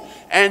own.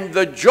 And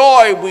the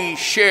joy we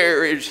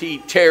share as he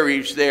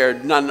tarries there,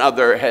 none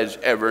other has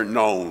ever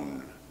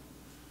known.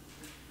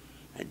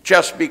 And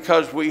just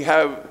because we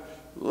have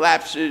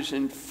lapses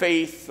in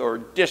faith or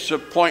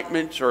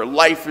disappointments or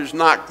life has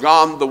not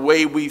gone the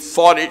way we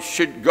thought it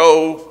should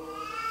go,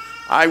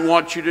 I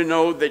want you to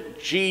know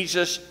that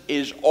Jesus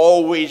is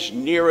always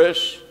near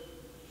us.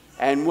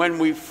 And when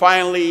we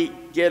finally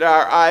get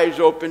our eyes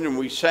open, and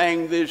we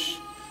sang this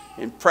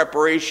in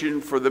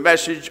preparation for the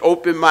message,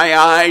 open my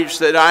eyes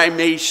that I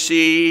may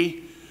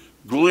see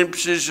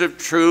glimpses of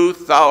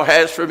truth thou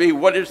hast for me.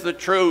 What is the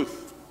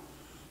truth?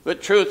 The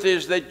truth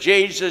is that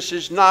Jesus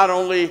is not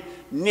only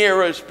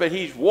near us, but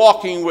he's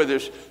walking with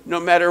us no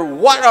matter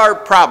what our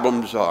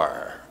problems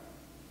are,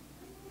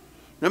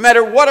 no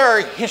matter what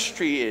our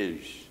history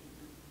is,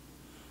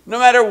 no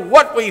matter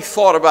what we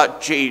thought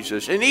about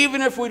Jesus. And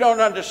even if we don't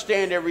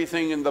understand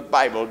everything in the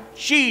Bible,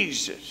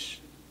 Jesus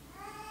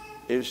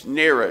is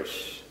near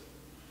us.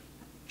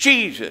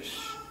 Jesus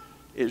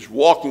is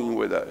walking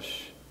with us.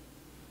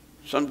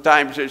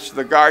 Sometimes it's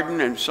the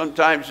garden, and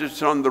sometimes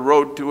it's on the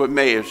road to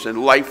Emmaus,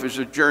 and life is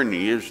a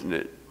journey, isn't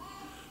it?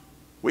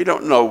 We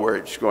don't know where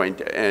it's going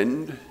to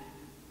end.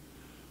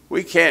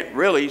 We can't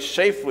really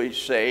safely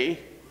say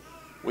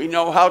we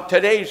know how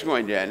today's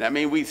going to end. I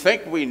mean, we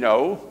think we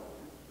know,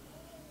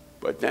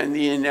 but then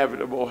the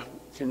inevitable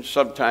can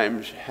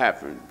sometimes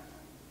happen.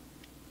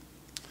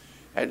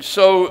 And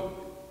so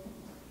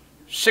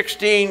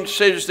 16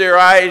 says their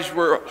eyes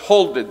were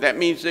holden. That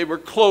means they were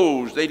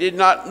closed. They did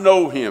not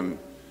know him.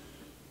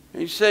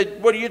 And he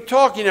said, what are you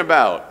talking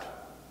about?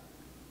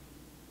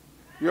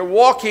 You're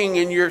walking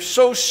and you're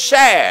so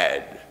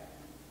sad.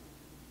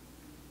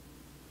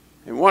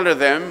 And one of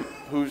them,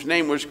 whose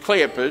name was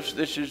Cleopas,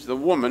 this is the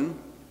woman,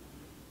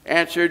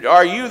 answered,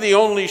 "Are you the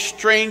only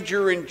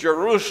stranger in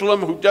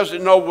Jerusalem who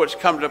doesn't know what's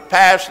come to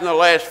pass in the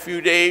last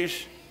few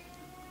days?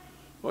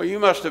 Well, you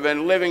must have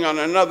been living on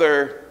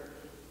another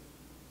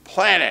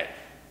planet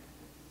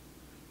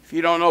if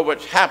you don't know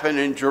what's happened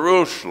in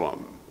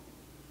Jerusalem.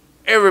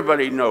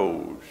 Everybody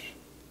knows."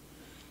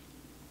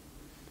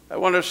 I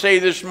want to say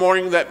this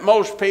morning that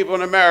most people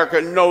in America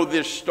know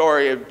this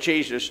story of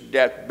Jesus'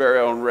 death,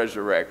 burial, and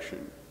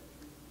resurrection.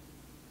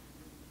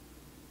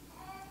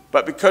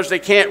 But because they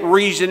can't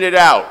reason it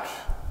out,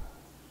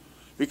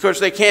 because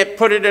they can't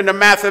put it in a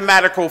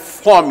mathematical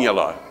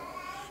formula,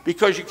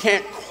 because you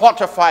can't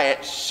quantify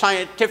it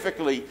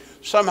scientifically,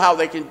 somehow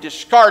they can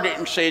discard it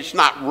and say it's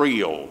not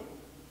real.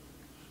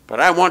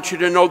 But I want you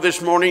to know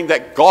this morning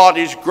that God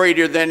is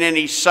greater than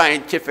any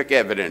scientific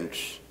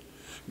evidence.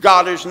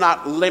 God is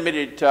not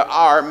limited to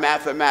our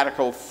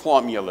mathematical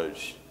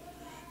formulas,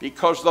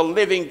 because the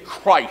living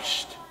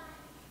Christ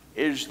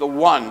is the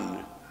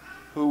one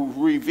who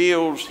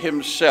reveals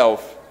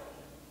himself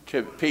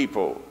to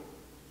people,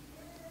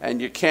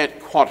 and you can't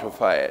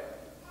quantify it.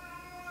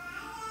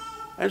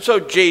 And so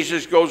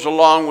Jesus goes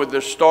along with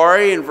the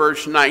story in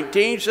verse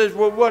 19, says,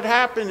 well, what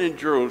happened in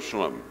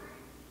Jerusalem?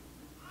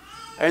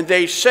 And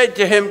they said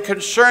to him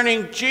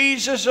concerning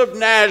Jesus of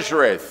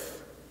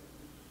Nazareth,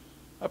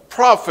 a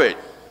prophet,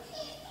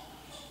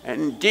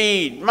 and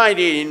indeed,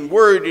 mighty in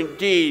word and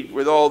deed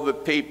with all the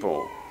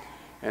people.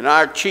 And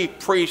our chief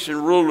priests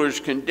and rulers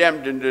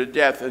condemned him to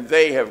death, and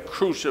they have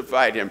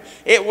crucified him.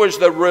 It was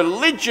the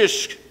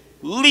religious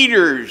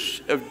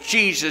leaders of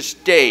Jesus'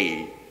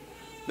 day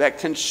that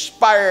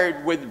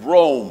conspired with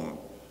Rome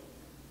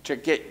to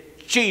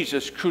get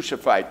Jesus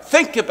crucified.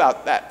 Think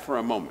about that for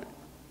a moment.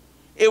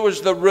 It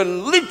was the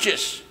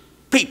religious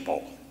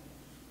people,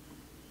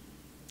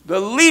 the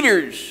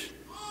leaders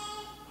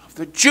of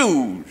the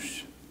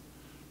Jews,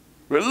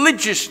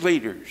 religious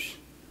leaders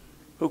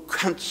who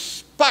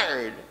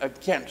conspired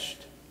against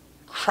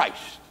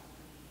Christ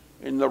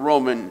in the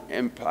Roman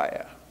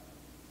Empire.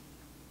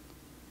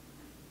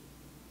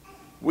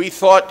 We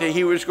thought that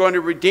he was going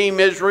to redeem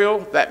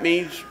Israel. That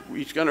means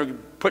he's going to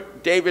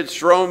put David's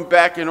throne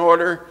back in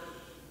order.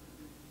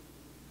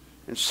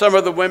 And some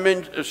of the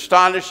women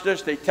astonished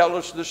us. They tell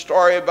us the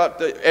story about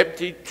the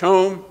empty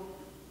tomb,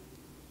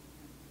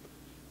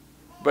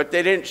 but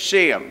they didn't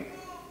see him.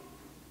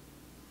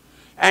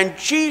 And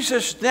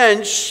Jesus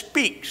then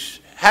speaks,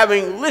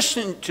 having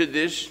listened to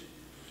this,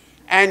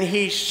 and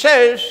he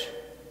says,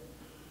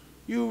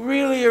 you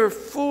really are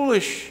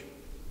foolish.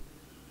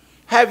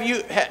 Have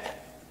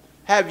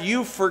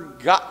you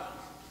forgotten?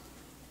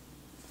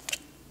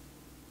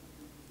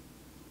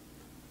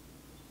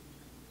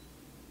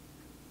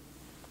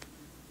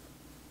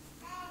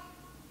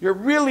 You're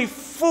really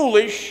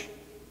foolish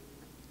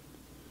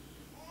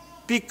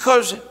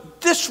because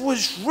this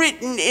was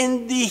written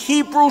in the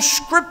Hebrew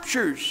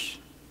Scriptures.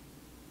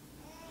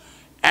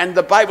 And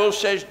the Bible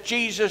says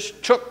Jesus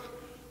took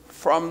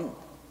from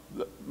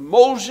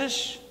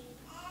Moses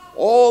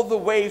all the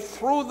way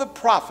through the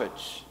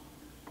prophets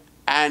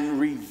and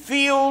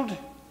revealed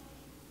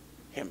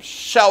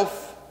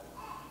himself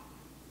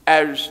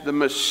as the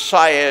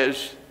Messiah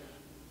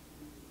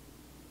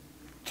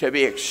to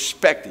be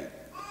expected.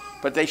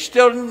 But they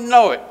still didn't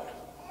know it.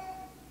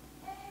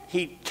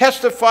 He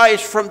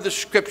testifies from the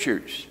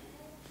Scriptures.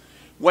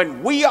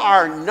 When we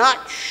are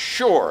not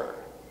sure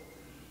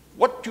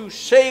what to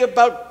say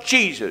about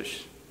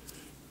Jesus,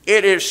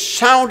 it is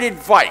sound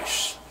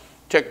advice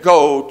to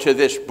go to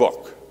this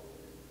book.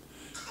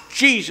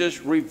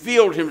 Jesus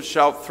revealed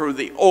himself through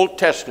the Old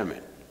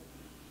Testament,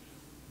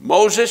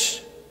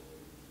 Moses,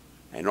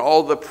 and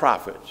all the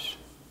prophets.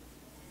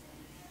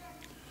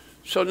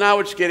 So now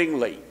it's getting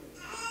late.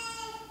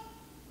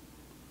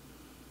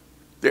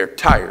 They're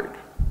tired.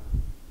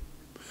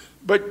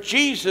 But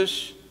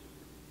Jesus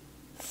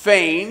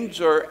feigns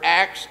or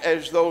acts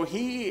as though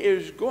he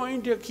is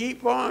going to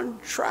keep on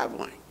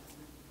traveling.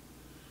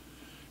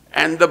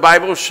 And the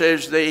Bible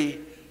says they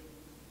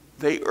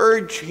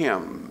urge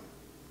him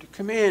to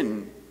come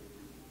in.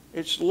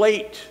 It's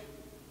late.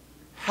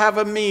 Have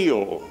a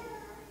meal.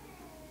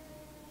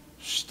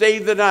 Stay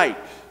the night.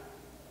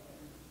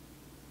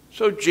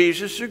 So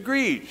Jesus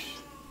agrees.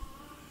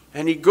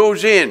 And he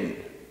goes in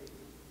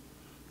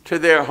to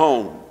their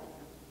home.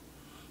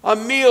 A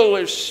meal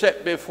is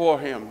set before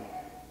him.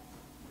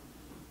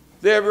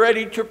 They're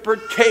ready to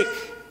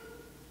partake.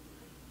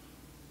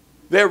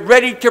 They're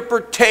ready to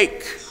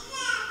partake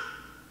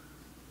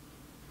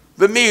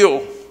the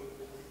meal.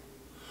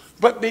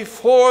 But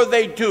before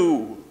they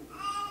do,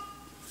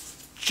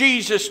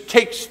 Jesus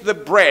takes the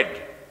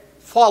bread.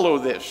 Follow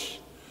this.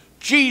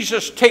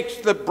 Jesus takes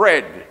the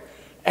bread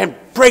and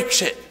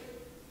breaks it.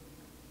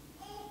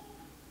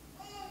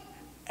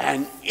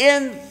 And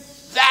in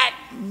that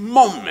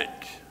moment,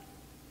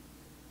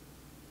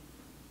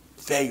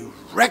 they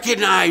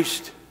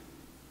recognized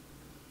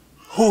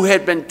who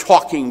had been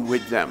talking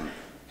with them.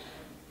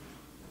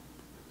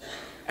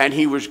 And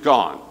he was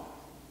gone.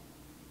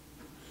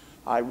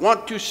 I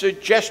want to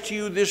suggest to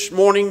you this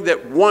morning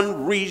that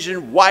one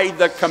reason why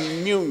the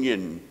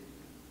communion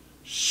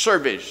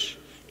service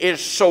is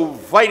so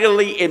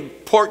vitally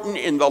important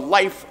in the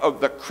life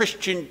of the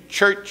Christian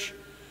church.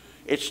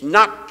 It's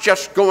not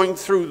just going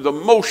through the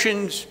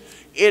motions.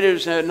 It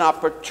is an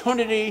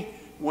opportunity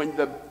when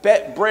the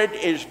bread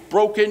is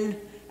broken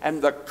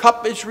and the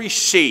cup is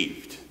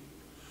received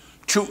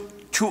to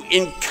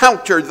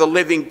encounter the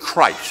living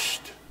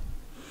Christ,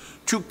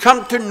 to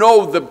come to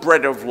know the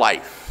bread of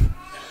life.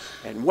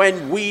 And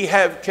when we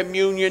have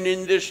communion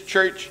in this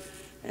church,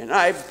 and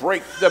I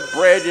break the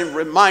bread and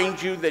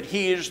remind you that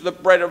he is the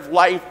bread of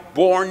life,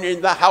 born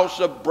in the house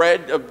of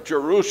bread of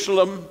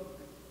Jerusalem,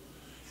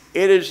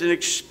 it is an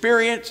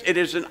experience, it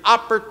is an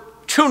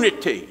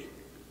opportunity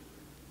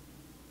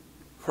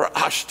for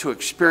us to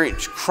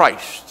experience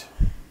Christ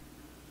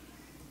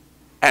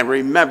and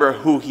remember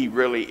who he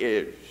really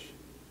is.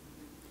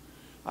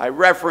 I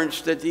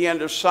referenced at the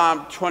end of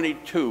Psalm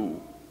 22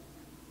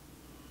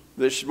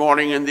 this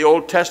morning in the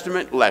Old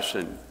Testament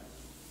lesson.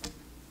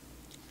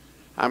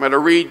 I'm going to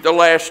read the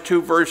last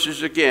two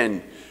verses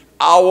again.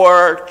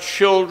 Our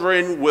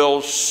children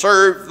will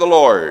serve the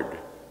Lord.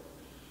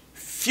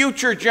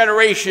 Future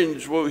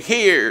generations will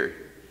hear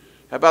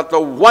about the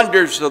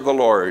wonders of the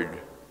Lord.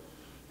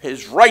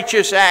 His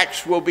righteous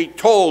acts will be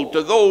told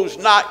to those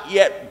not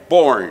yet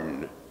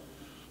born.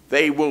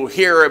 They will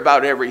hear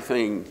about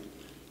everything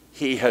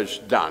he has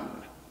done.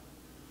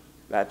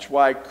 That's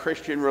why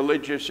Christian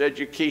religious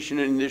education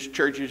in this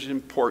church is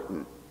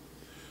important.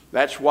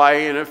 That's why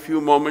in a few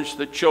moments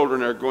the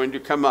children are going to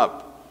come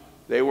up.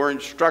 They were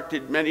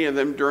instructed, many of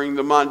them, during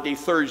the Maundy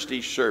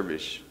Thursday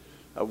service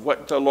of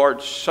what the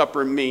Lord's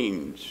Supper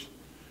means.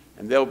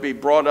 And they'll be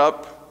brought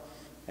up,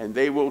 and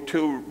they will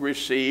too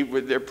receive,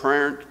 with their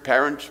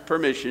parents'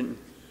 permission,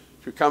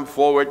 to come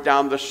forward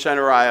down the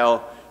center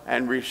aisle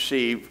and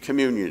receive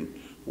communion.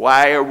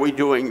 Why are we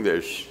doing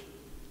this?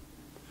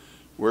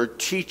 We're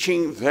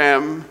teaching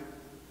them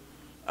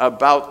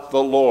about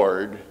the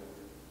Lord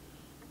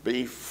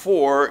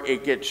before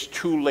it gets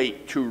too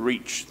late to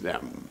reach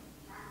them.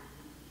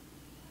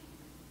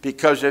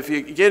 Because if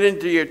you get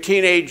into your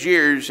teenage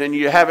years and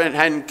you haven't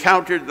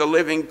encountered the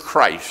living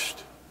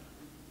Christ,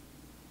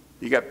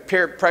 you got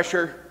peer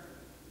pressure,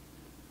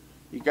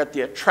 you got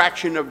the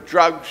attraction of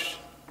drugs,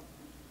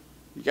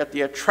 you got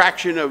the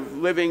attraction of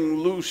living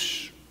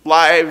loose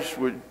lives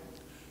with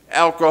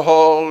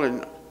alcohol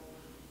and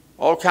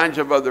all kinds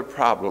of other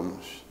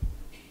problems.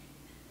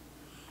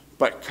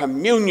 But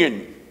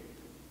communion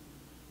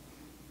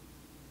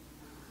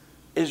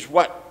is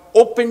what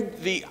opened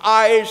the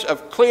eyes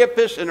of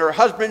Cleopas and her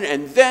husband,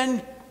 and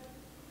then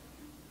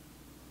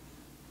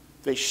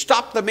they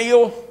stopped the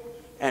meal,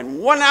 and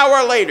 1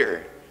 hour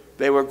later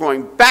they were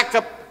going back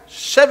up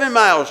 7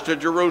 miles to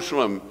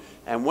Jerusalem.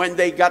 And when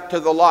they got to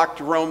the locked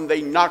room,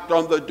 they knocked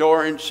on the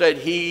door and said,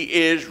 "He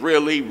is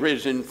really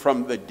risen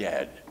from the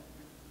dead."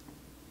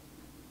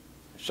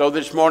 So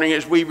this morning,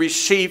 as we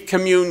receive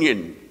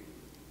communion,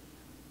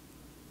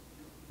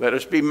 let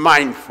us be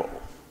mindful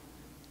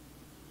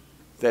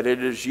that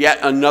it is yet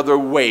another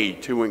way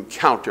to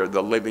encounter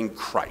the living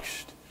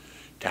Christ,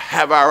 to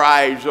have our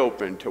eyes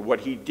open to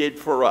what he did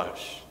for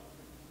us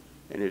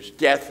in his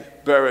death,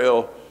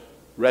 burial,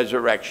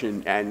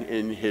 resurrection, and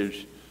in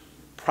his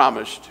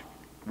promised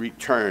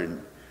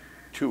return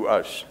to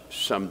us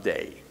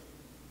someday.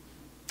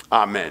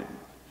 Amen.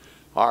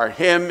 Our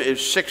hymn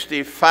is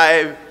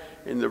 65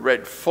 in the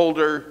red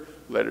folder.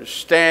 Let us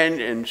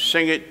stand and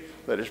sing it.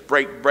 Let us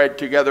break bread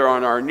together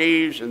on our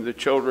knees, and the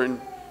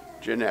children,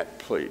 Jeanette,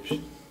 please.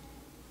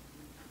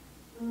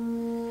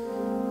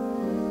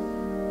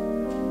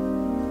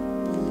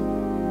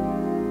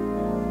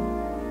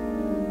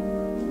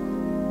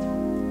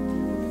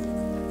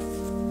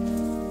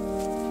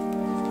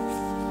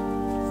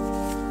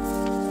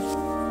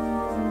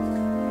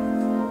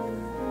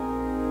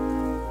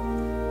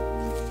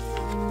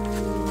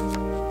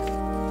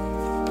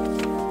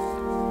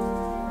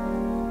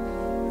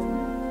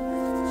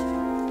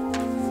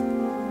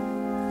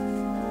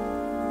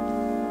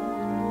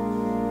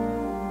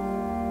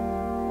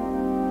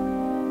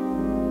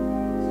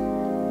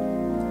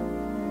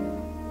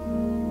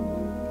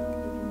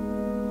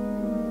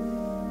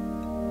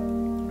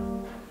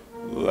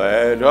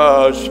 Let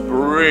us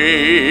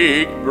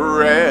break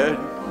bread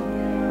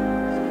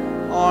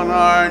on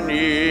our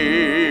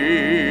knees.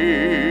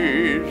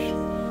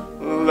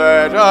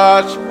 Let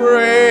us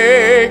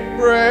break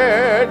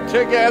bread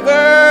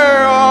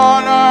together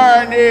on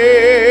our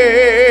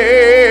knees.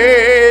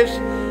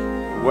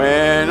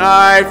 When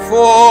I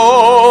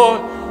fall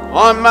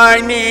on my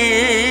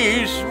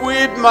knees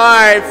with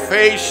my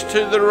face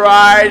to the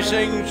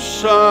rising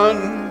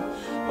sun,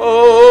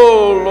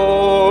 O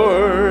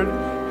Lord,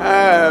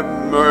 have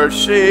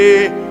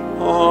mercy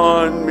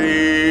on me.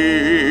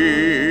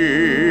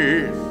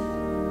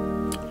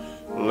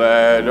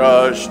 Let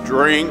us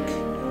drink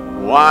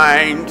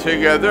wine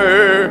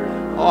together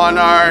on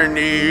our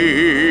knees.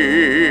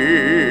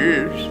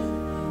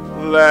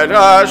 Let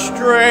us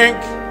drink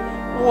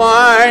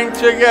wine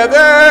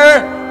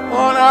together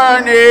on our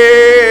knees.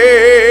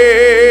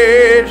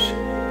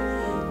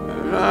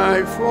 And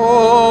I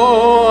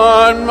fall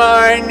on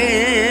my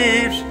knees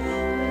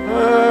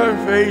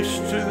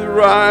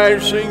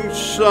rising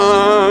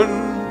sun,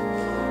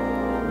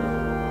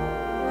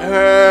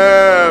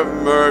 have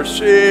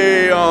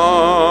mercy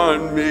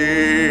on me.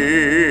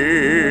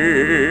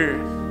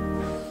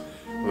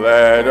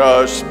 Let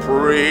us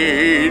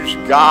praise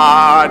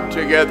God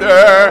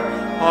together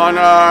on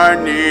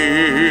our knees.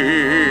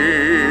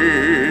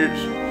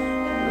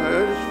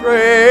 Let's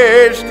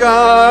praise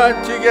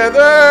God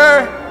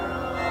together.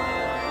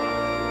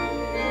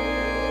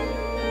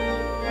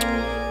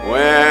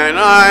 When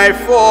I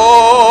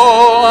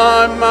fall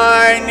on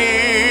my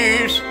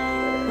knees,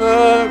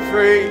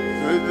 afraid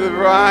of the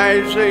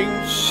rising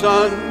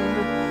sun,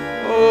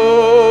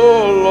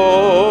 oh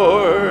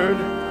Lord,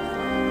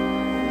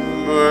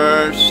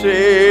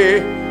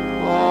 mercy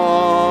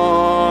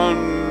on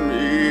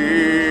me.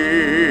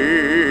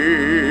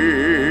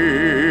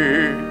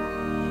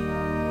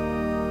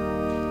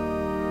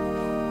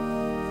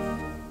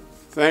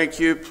 Thank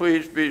you.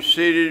 Please be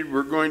seated.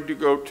 We're going to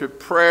go to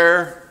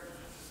prayer.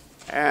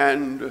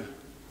 And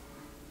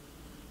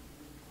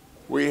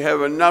we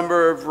have a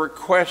number of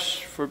requests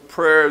for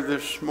prayer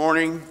this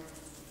morning.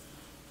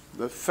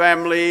 The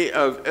family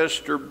of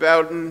Esther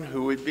Bowden,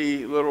 who would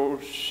be little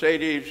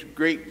Sadie's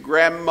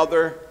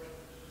great-grandmother,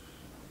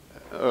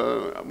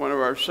 one of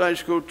our Sunday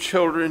school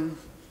children,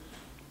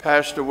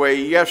 passed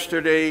away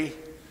yesterday,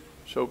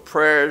 so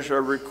prayers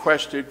are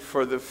requested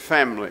for the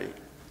family.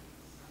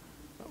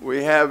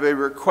 We have a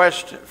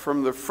request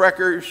from the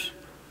Freckers.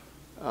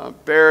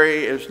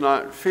 Barry is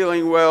not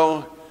feeling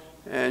well,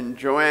 and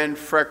Joanne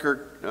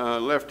Frecker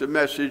left a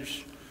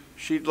message.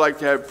 She'd like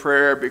to have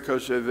prayer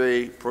because of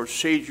a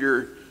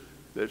procedure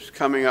that's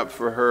coming up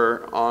for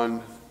her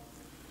on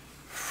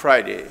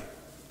Friday.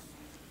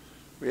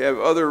 We have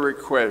other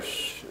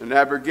requests. An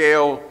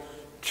Abigail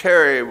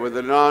Terry with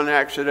a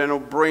non-accidental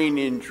brain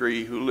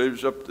injury who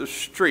lives up the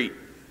street.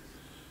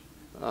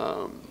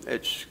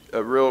 It's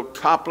a real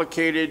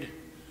complicated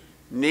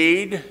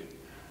need,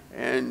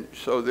 and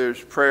so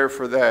there's prayer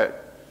for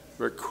that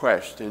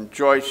request. And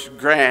Joyce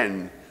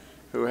Gran,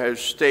 who has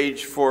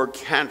stage 4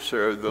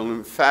 cancer of the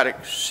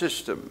lymphatic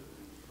system.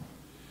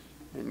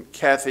 And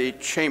Kathy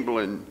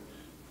Chamberlain,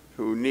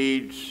 who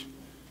needs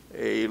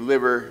a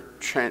liver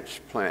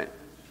transplant,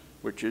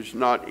 which is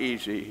not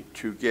easy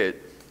to get.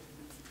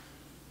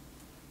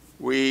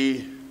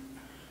 We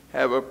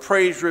have a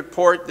praise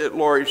report that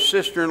Lori's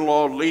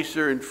sister-in-law,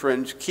 Lisa, and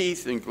friends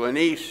Keith and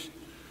Glenise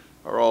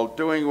are all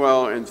doing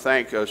well and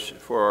thank us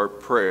for our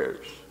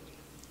prayers.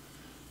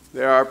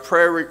 There are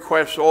prayer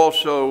requests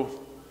also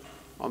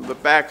on the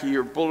back of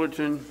your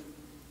bulletin.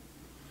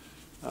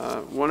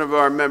 One of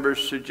our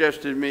members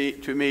suggested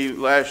to me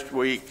last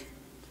week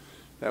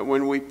that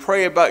when we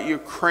pray about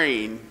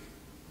Ukraine,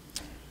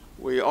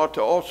 we ought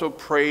to also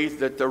pray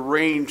that the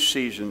rain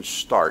season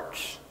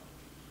starts,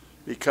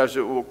 because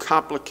it will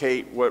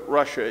complicate what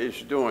Russia is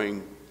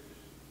doing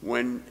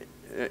when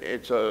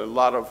it's a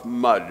lot of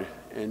mud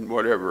and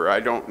whatever. I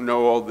don't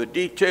know all the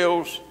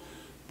details,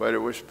 but it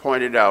was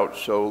pointed out,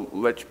 so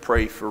let's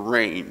pray for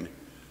rain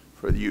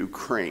for the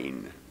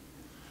Ukraine.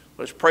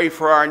 Let's pray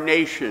for our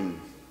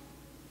nation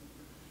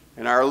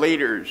and our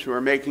leaders who are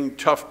making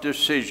tough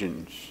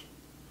decisions.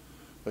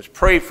 Let's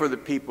pray for the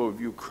people of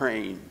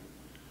Ukraine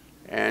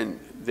and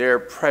their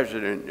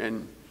president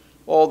and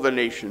all the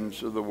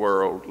nations of the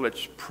world.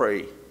 Let's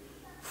pray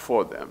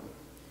for them.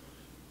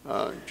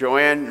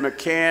 Joanne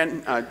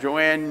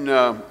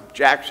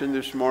Jackson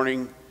this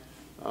morning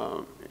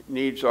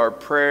needs our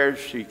prayers.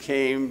 She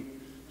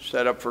came,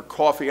 set up for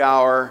coffee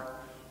hour,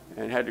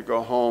 and had to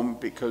go home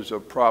because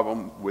of a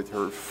problem with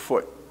her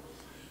foot.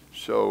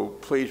 So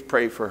please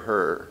pray for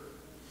her.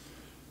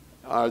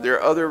 Are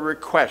there other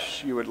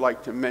requests you would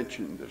like to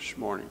mention this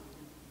morning?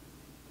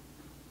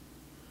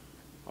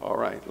 All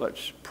right,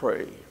 let's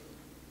pray.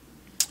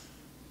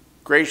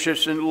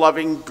 Gracious and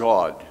loving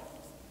God,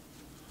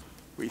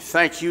 we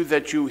thank you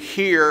that you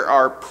hear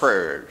our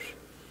prayers.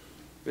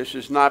 This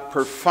is not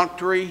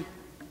perfunctory.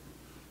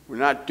 We're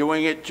not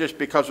doing it just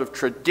because of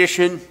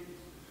tradition,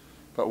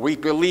 but we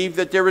believe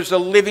that there is a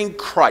living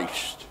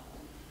Christ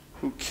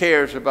who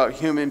cares about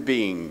human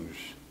beings.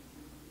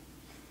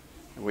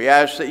 And we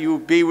ask that you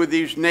be with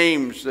these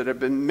names that have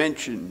been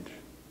mentioned,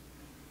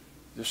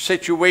 the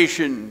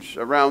situations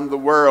around the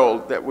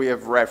world that we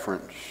have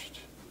referenced.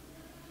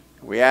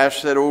 We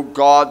ask that, oh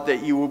God,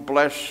 that you will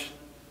bless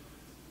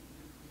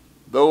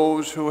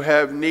those who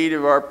have need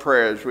of our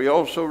prayers. We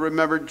also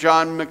remember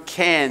John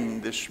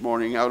McCann this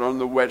morning out on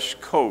the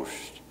West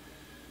Coast,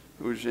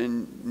 who's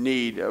in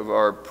need of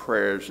our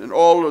prayers, and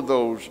all of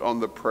those on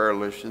the prayer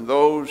list, and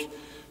those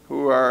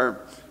who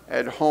are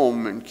at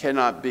home and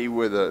cannot be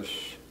with us.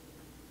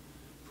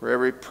 For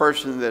every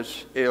person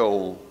that's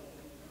ill,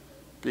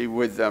 be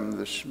with them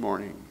this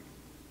morning.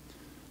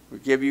 We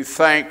give you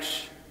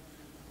thanks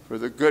for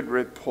the good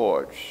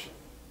reports,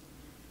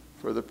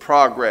 for the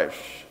progress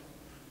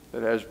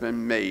that has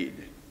been made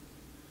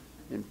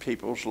in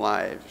people's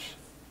lives.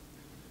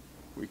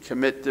 We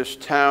commit this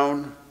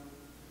town,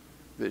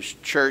 this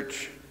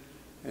church,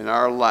 and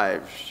our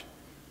lives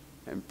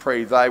and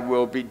pray thy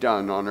will be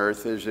done on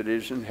earth as it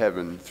is in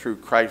heaven. Through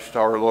Christ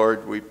our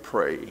Lord we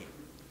pray.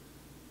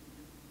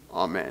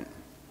 Amen.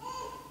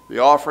 The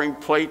offering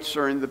plates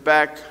are in the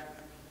back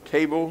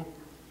table.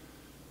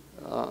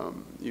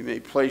 You may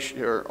place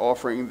your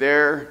offering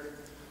there.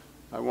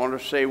 I want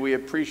to say we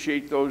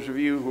appreciate those of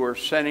you who are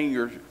sending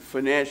your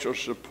financial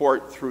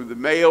support through the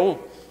mail.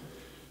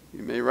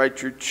 You may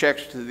write your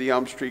checks to the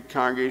Elm Street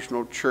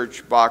Congregational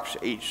Church, Box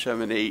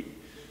 878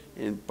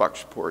 in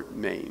Bucksport,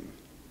 Maine.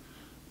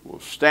 We'll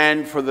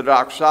stand for the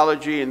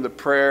doxology and the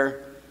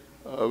prayer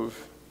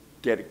of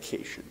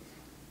dedication.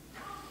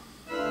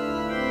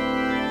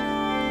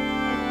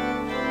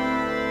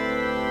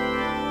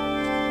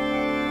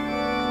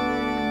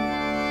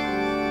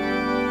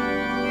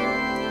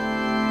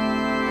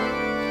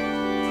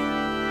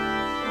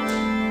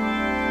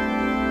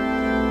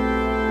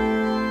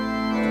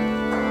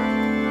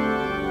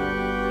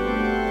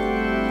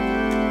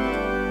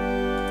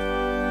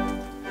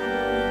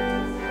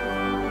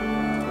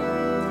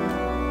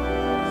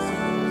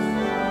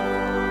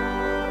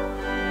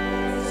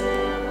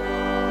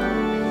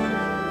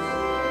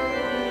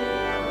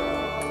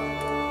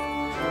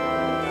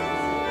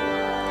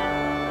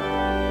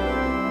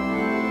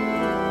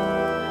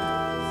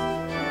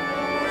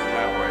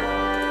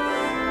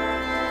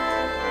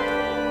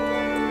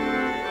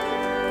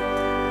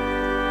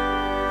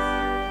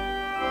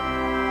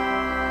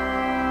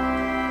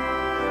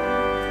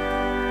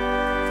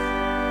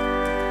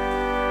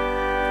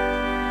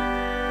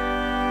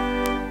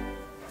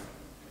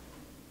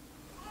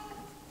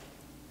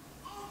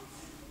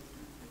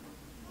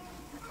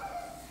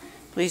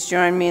 Please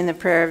join me in the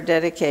prayer of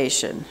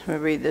dedication. We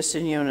read this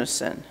in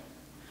unison.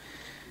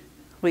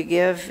 We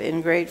give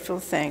in grateful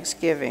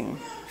thanksgiving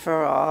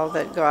for all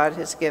that God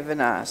has given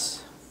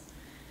us.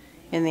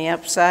 In the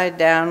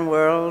upside-down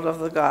world of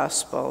the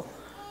gospel,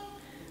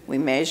 we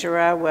measure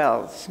our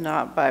wealth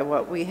not by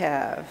what we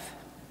have,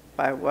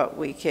 by what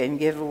we can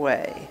give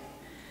away.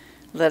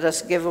 Let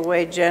us give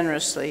away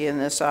generously in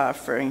this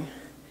offering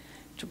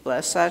to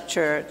bless our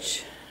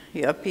church,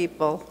 your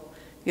people,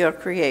 your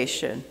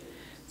creation.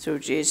 Through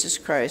Jesus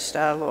Christ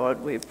our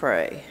Lord we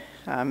pray.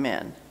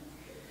 Amen.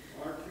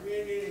 Our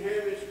communion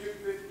hymn is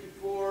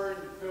 254 in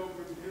the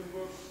Pilgrim Hymn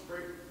Book,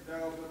 Break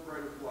Thou the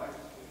Bread of Life.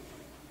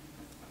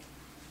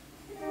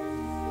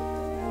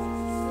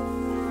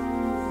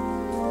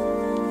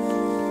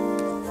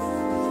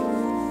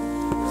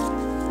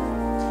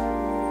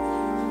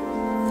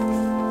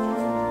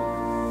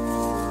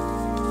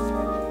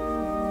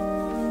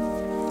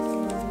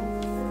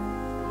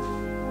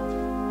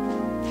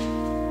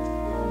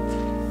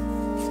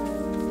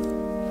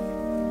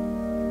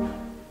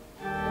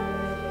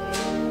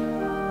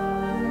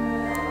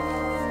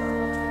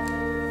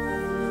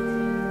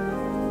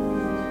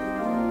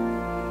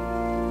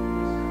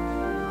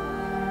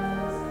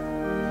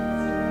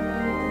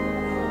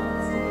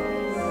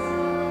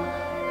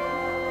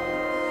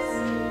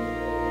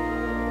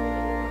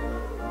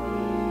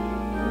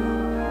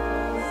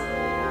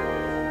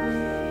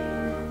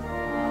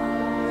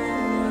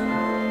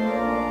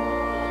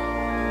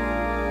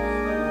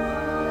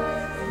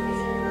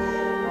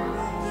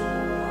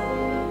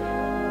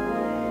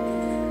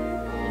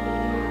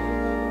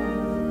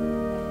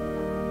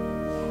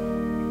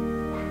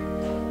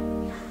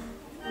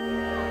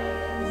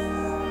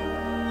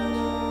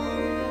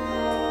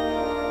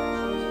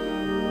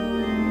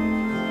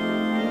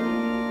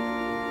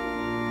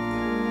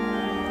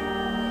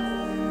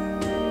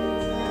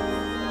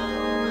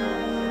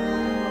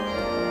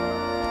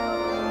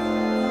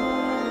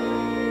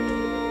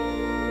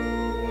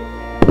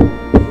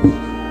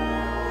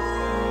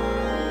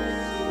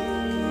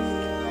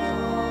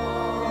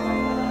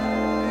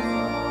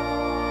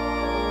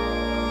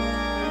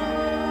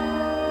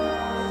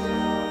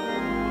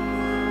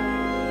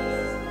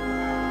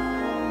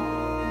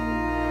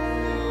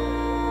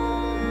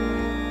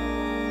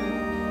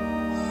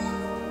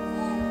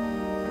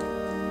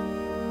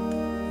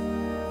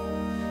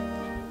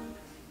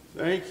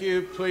 Thank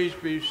you. Please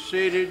be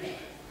seated.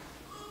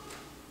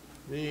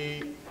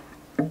 The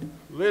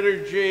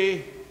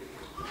liturgy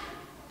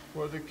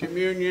for the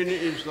communion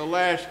is the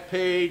last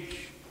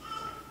page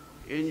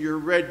in your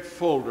red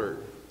folder.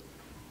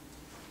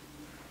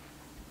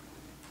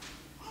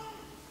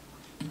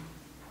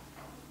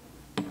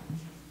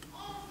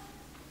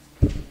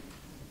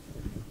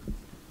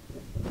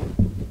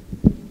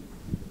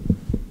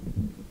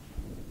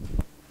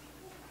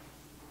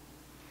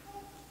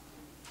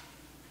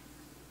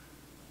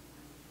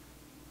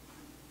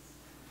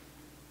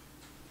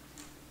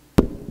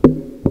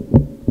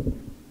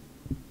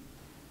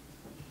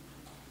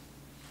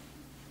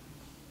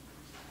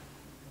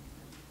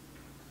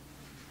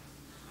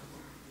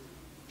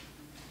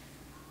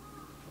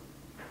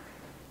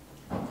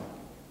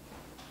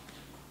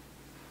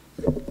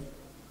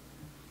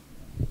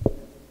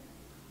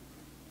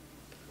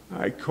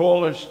 I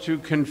call us to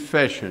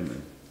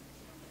confession.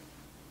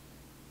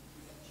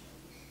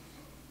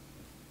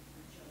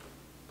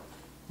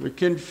 The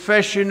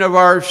confession of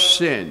our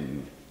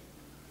sin.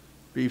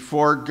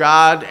 before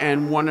God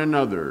and one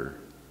another,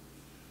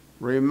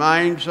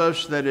 reminds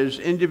us that as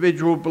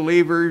individual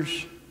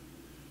believers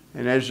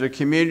and as a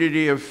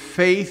community of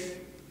faith,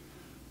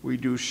 we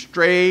do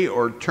stray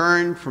or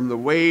turn from the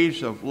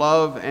ways of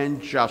love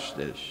and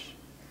justice.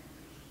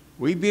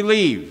 We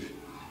believe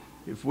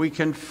if we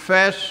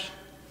confess,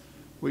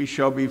 we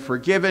shall be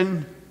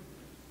forgiven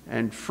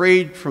and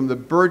freed from the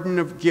burden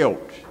of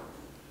guilt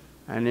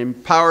and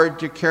empowered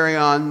to carry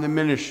on the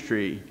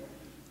ministry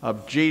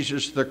of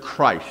Jesus the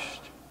Christ.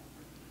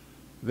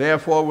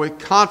 Therefore, with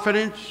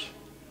confidence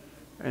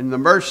and the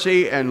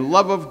mercy and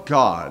love of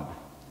God,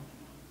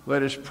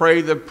 let us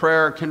pray the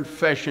prayer of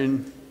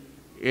confession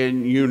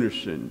in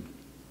unison.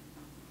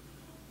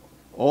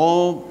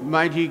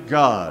 Almighty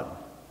God,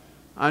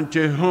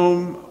 unto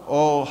whom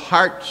all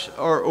hearts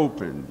are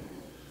open,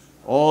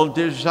 all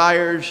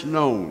desires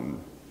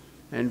known,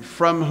 and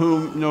from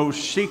whom no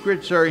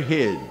secrets are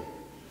hid,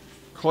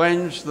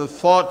 cleanse the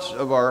thoughts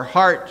of our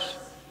hearts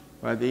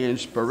by the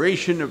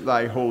inspiration of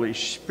thy Holy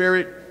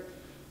Spirit,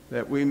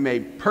 that we may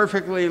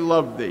perfectly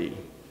love thee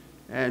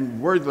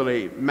and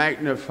worthily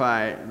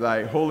magnify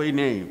thy holy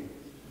name.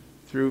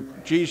 Through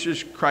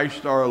Jesus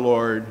Christ our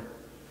Lord.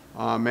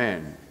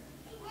 Amen.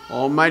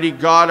 Almighty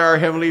God, our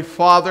heavenly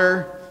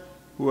Father,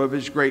 who of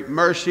his great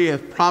mercy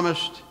hath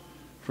promised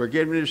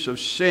forgiveness of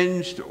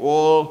sins to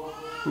all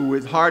who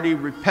with hearty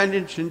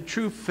repentance and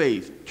true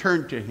faith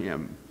turn to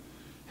him,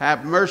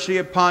 have mercy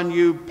upon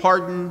you,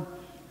 pardon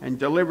and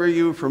deliver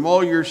you from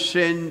all your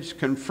sins,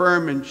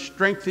 confirm and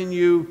strengthen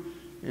you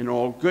in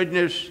all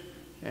goodness,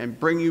 and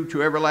bring you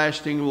to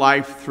everlasting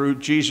life through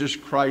Jesus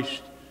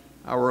Christ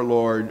our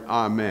Lord.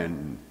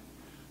 Amen.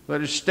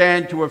 Let us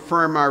stand to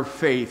affirm our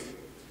faith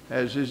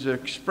as is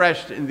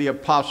expressed in the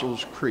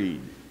Apostles'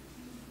 Creed.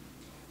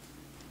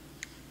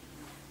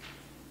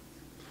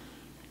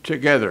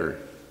 Together,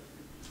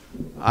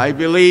 I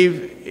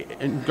believe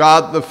in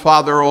God the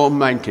Father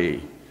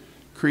Almighty,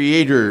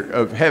 creator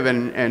of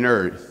heaven and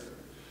earth.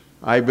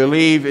 I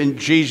believe in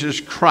Jesus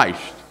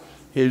Christ,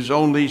 his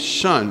only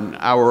Son,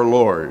 our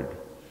Lord,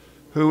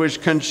 who was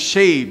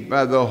conceived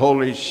by the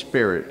Holy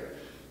Spirit,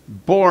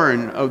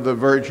 born of the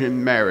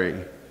Virgin Mary,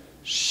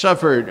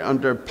 suffered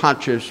under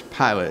Pontius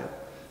Pilate,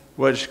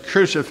 was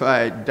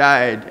crucified,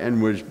 died,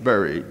 and was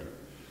buried.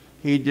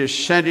 He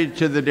descended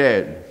to the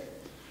dead.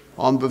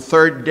 On the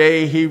third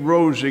day he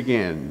rose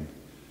again.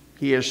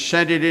 He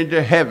ascended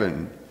into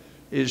heaven,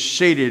 is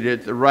seated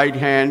at the right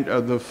hand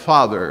of the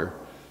Father,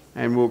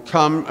 and will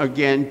come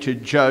again to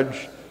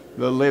judge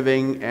the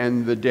living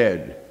and the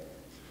dead.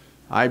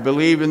 I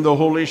believe in the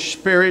Holy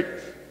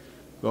Spirit,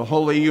 the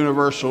holy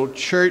universal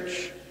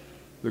church,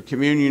 the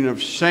communion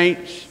of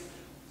saints,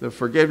 the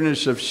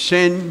forgiveness of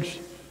sins,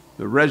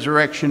 the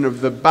resurrection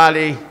of the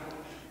body,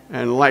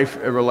 and life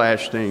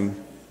everlasting.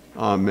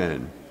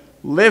 Amen.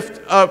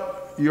 Lift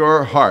up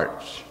your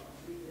hearts.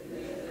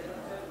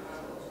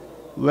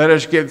 Let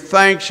us give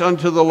thanks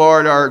unto the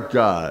Lord our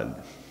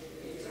God.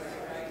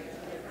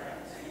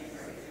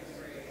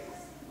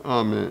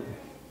 Amen.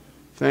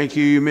 Thank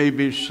you. You may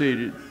be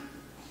seated.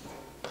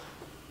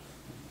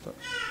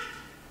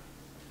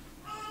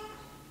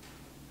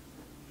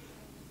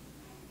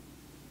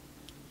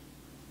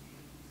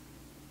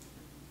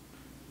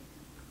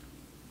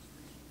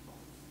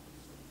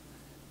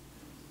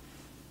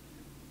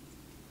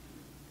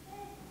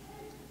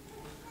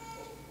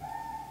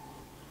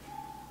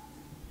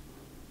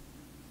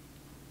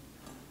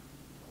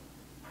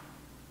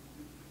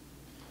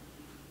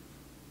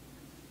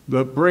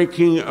 The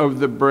breaking of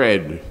the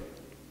bread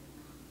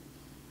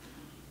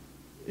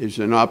is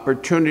an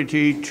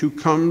opportunity to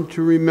come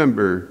to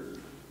remember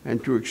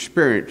and to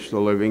experience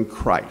the living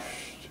Christ.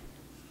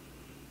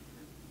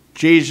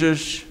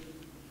 Jesus,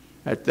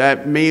 at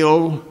that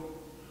meal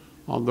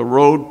on the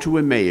road to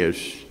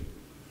Emmaus,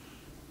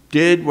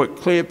 did what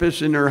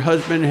Cleopas and her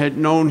husband had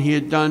known he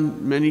had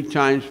done many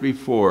times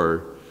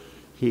before.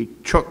 He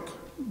took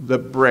the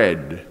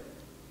bread,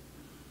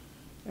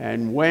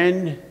 and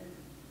when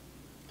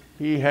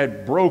he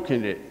had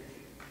broken it,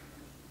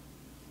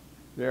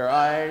 their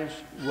eyes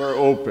were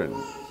open.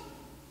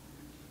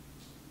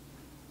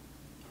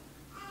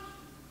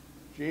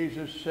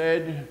 Jesus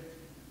said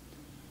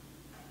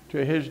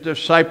to his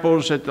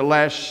disciples at the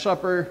Last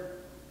Supper,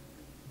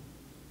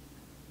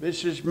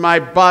 "This is my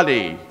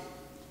body,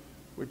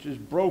 which is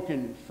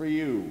broken for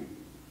you.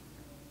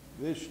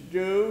 This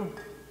do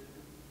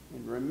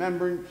in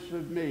remembrance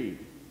of me."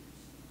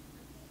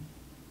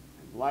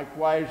 And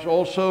likewise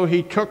also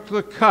he took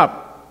the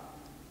cup,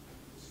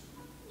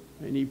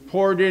 and he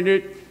poured in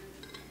it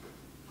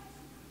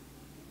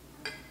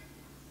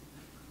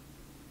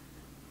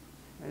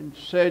and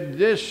said,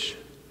 "This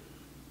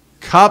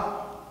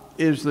cup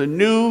is the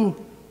New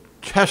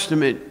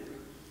Testament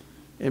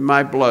in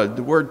my blood."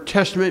 The word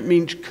testament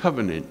means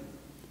covenant.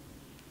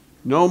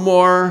 No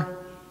more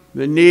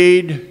the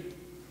need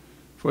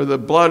for the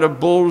blood of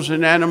bulls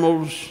and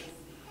animals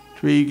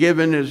to be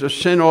given as a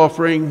sin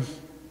offering.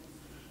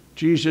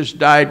 Jesus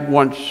died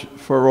once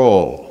for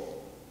all.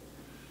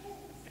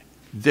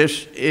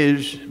 This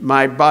is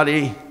my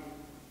body,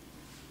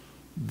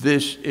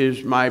 This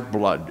is my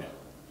blood.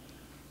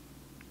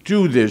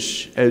 Do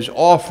this as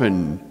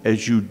often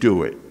as you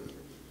do it,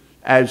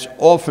 as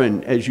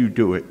often as you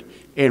do it,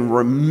 in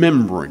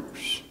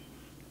remembrance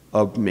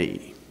of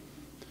me.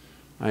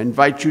 I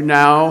invite you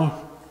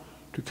now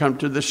to come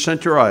to the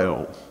center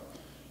aisle,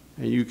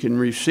 and you can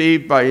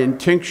receive by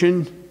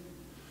intinction,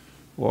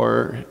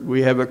 or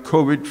we have a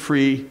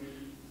COVID-free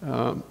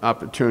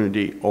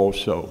opportunity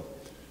also.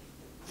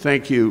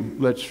 Thank you.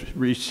 Let's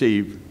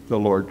receive the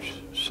Lord's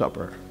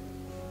Supper.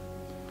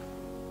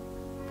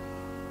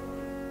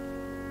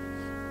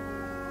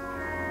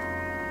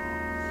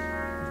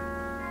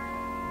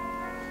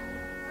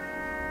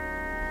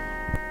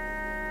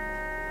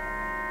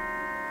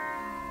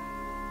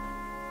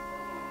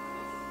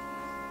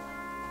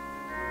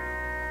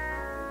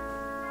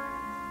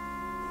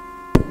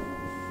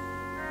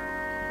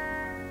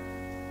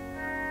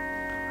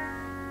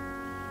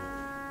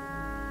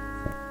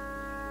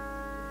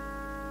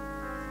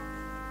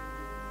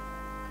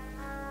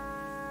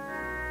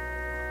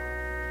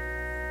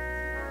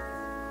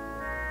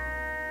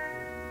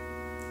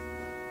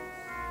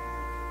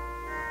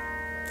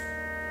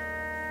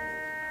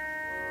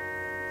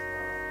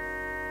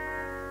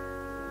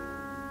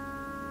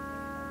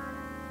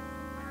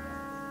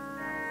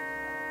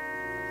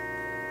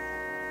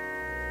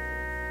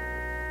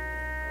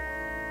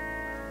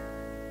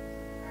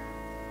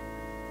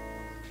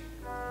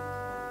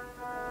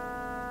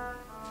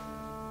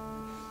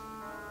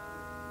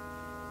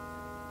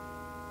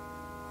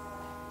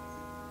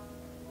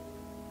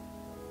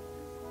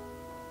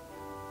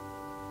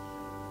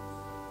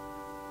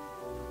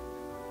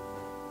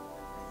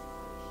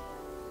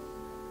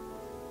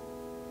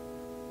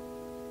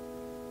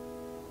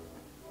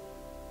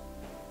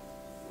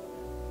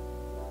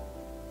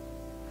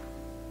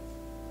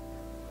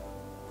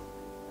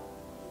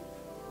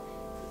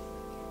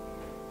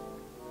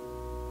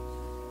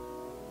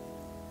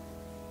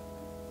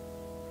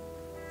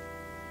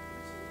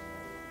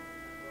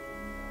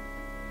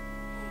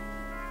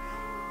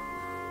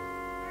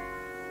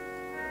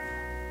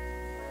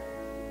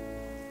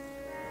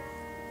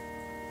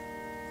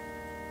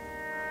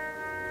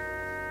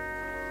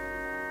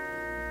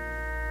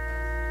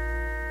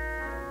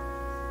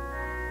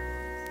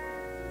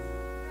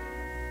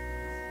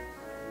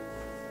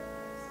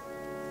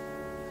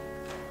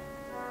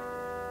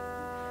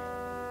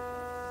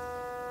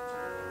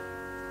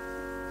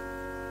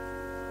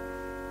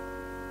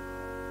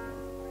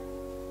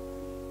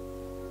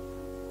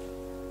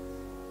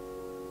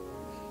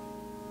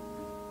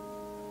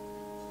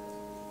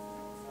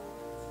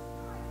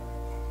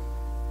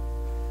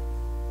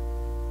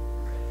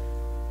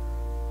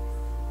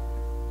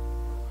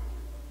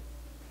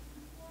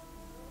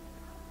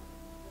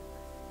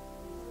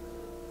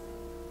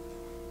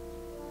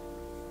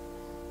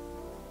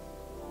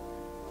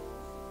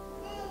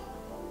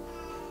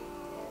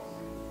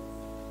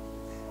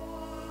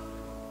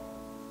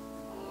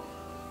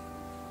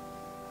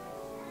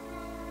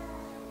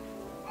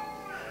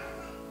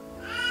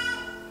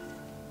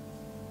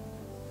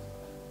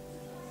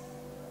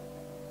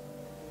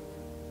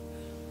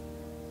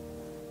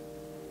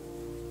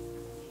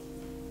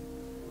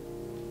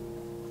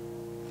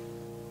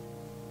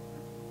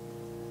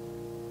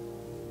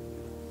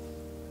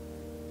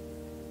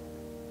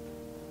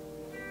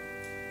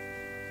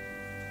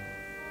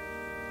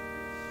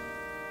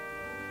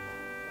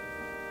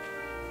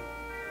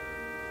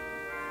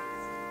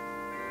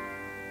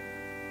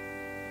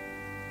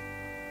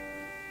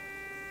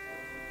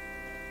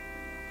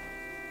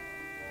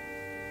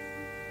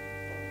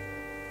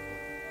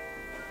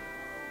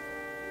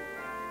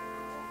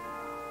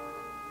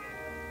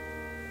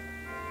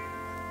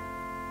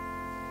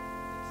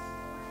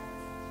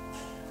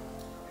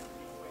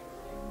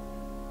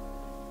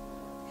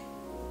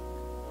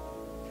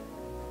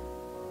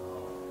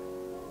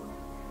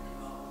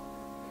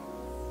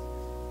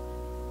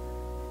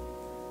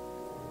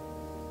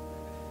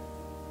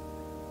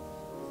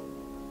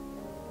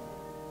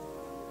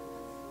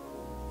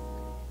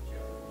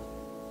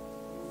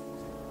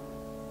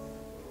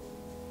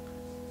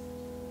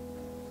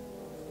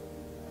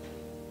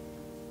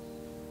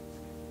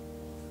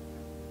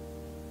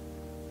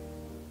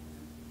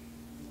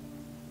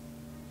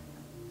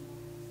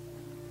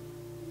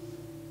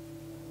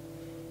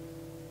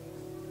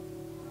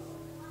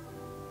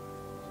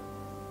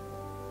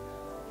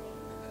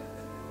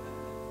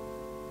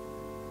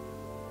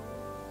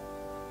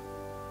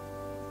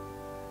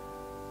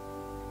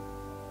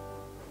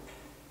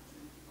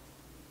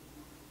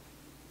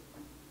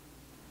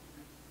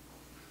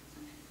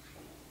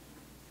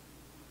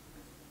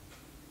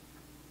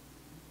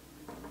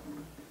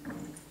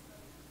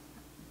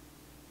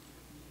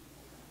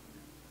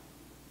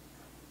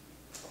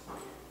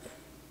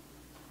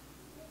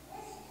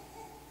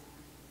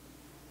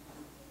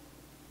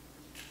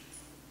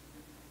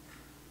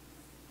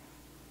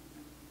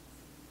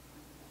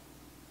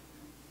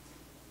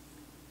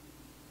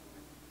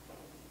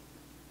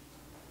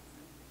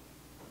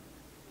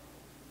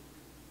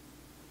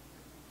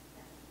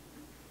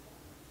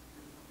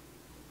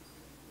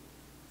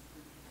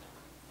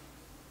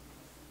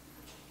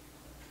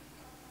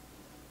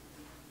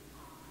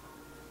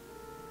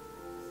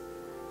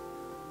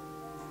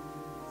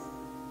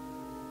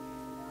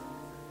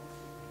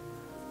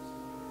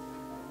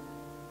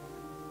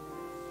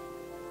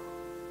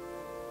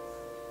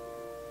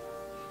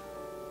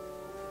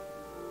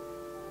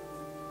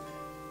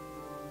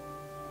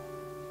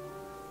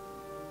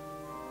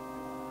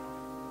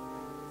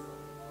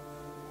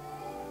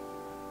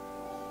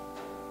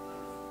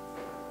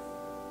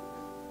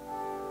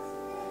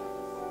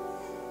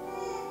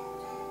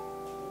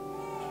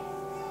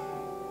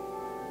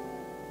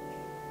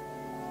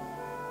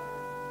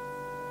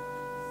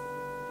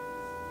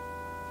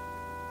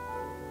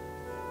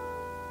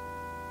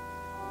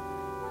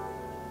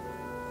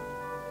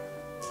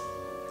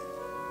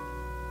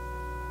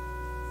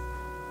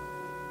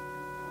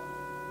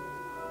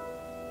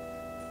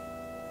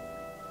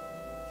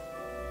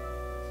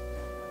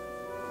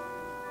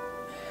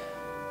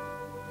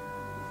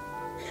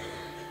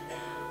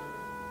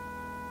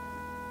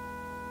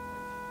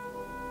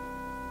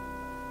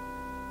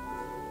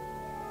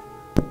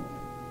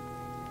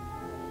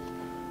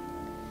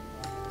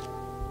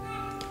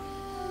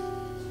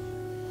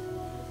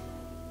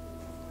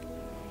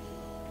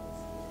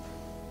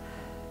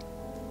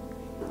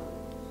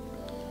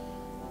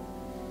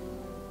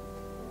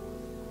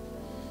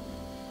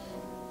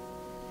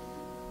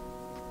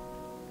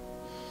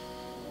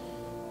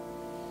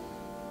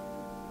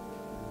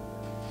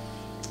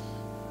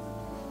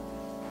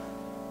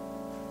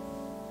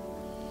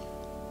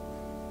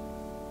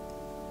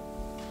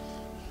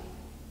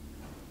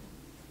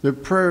 The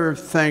prayer of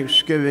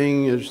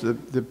thanksgiving is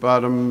the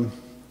bottom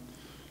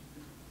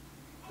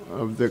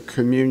of the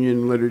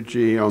communion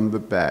liturgy on the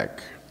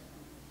back.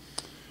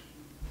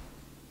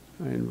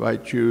 I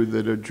invite you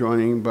that are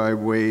joining by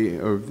way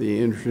of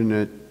the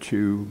internet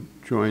to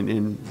join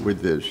in with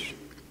this.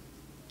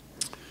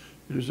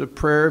 It is a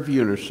prayer of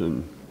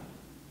unison.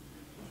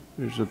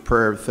 It is a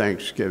prayer of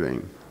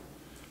thanksgiving.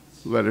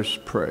 Let us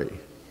pray.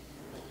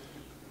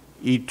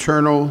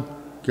 Eternal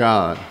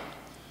God,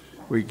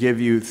 we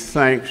give you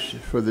thanks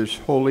for this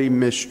holy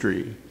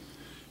mystery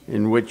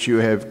in which you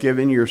have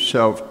given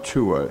yourself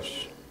to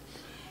us.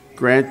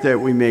 Grant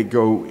that we may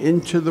go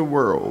into the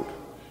world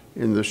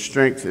in the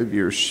strength of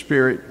your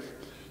Spirit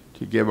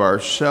to give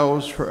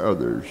ourselves for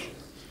others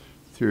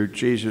through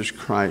Jesus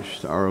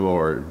Christ our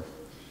Lord.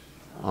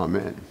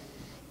 Amen.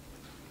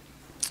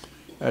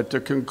 At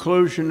the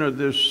conclusion of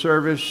this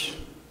service,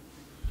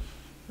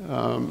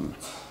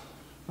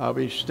 I'll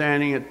be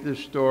standing at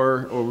this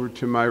door over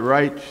to my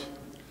right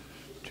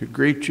to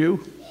greet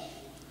you.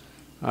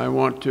 I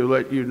want to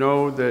let you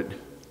know that,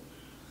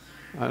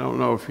 I don't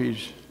know if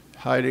he's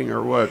hiding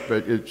or what,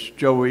 but it's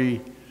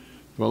Joey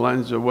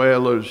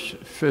Valenzuela's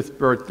 5th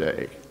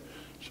birthday.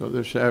 So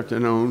this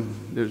afternoon,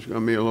 there's going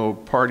to be a little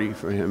party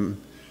for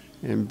him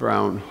in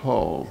Brown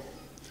Hall.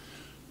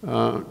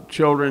 The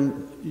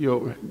children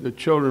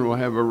will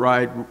have a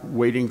ride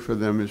waiting for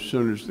them as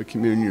soon as the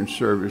communion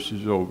service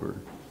is over.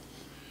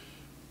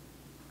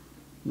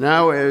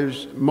 Now,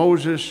 as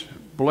Moses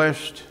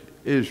blessed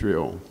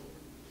Israel,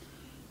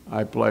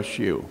 I bless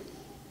you.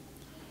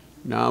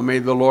 Now may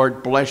the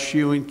Lord bless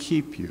you and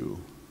keep you.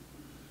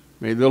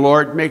 May the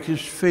Lord make his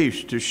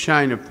face to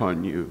shine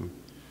upon you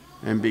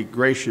and be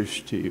gracious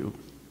to you.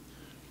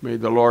 May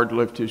the Lord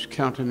lift his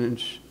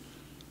countenance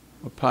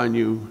upon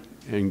you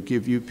and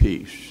give you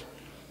peace.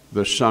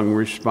 The sung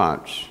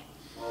response.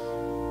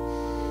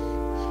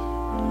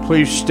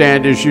 Please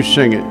stand as you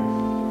sing it.